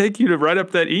long did it take you to write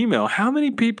up that email? How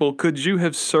many people could you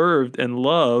have served and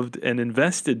loved and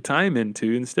invested time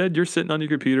into? Instead, you're sitting on your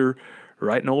computer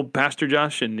writing old Pastor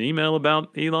Josh an email about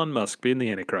Elon Musk being the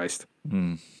Antichrist.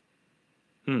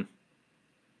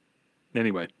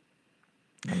 Anyway.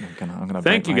 I'm gonna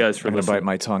Thank you guys for listening. bite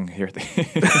my tongue here.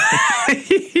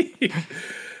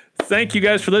 Thank you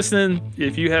guys for listening.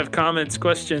 If you have comments,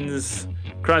 questions,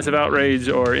 cries of outrage,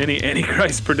 or any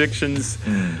Antichrist predictions,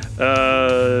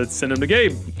 send them to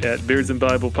Gabe at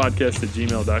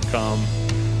beardsandbiblepodcast@gmail.com.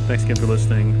 Thanks again for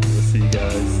listening. We'll see you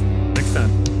guys next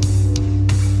time.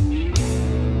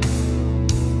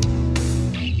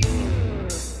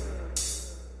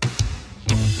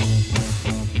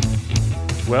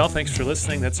 Well, thanks for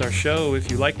listening. That's our show. If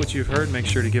you like what you've heard, make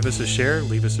sure to give us a share,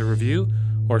 leave us a review,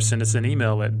 or send us an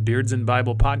email at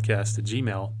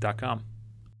beardsandbiblepodcast@gmail.com.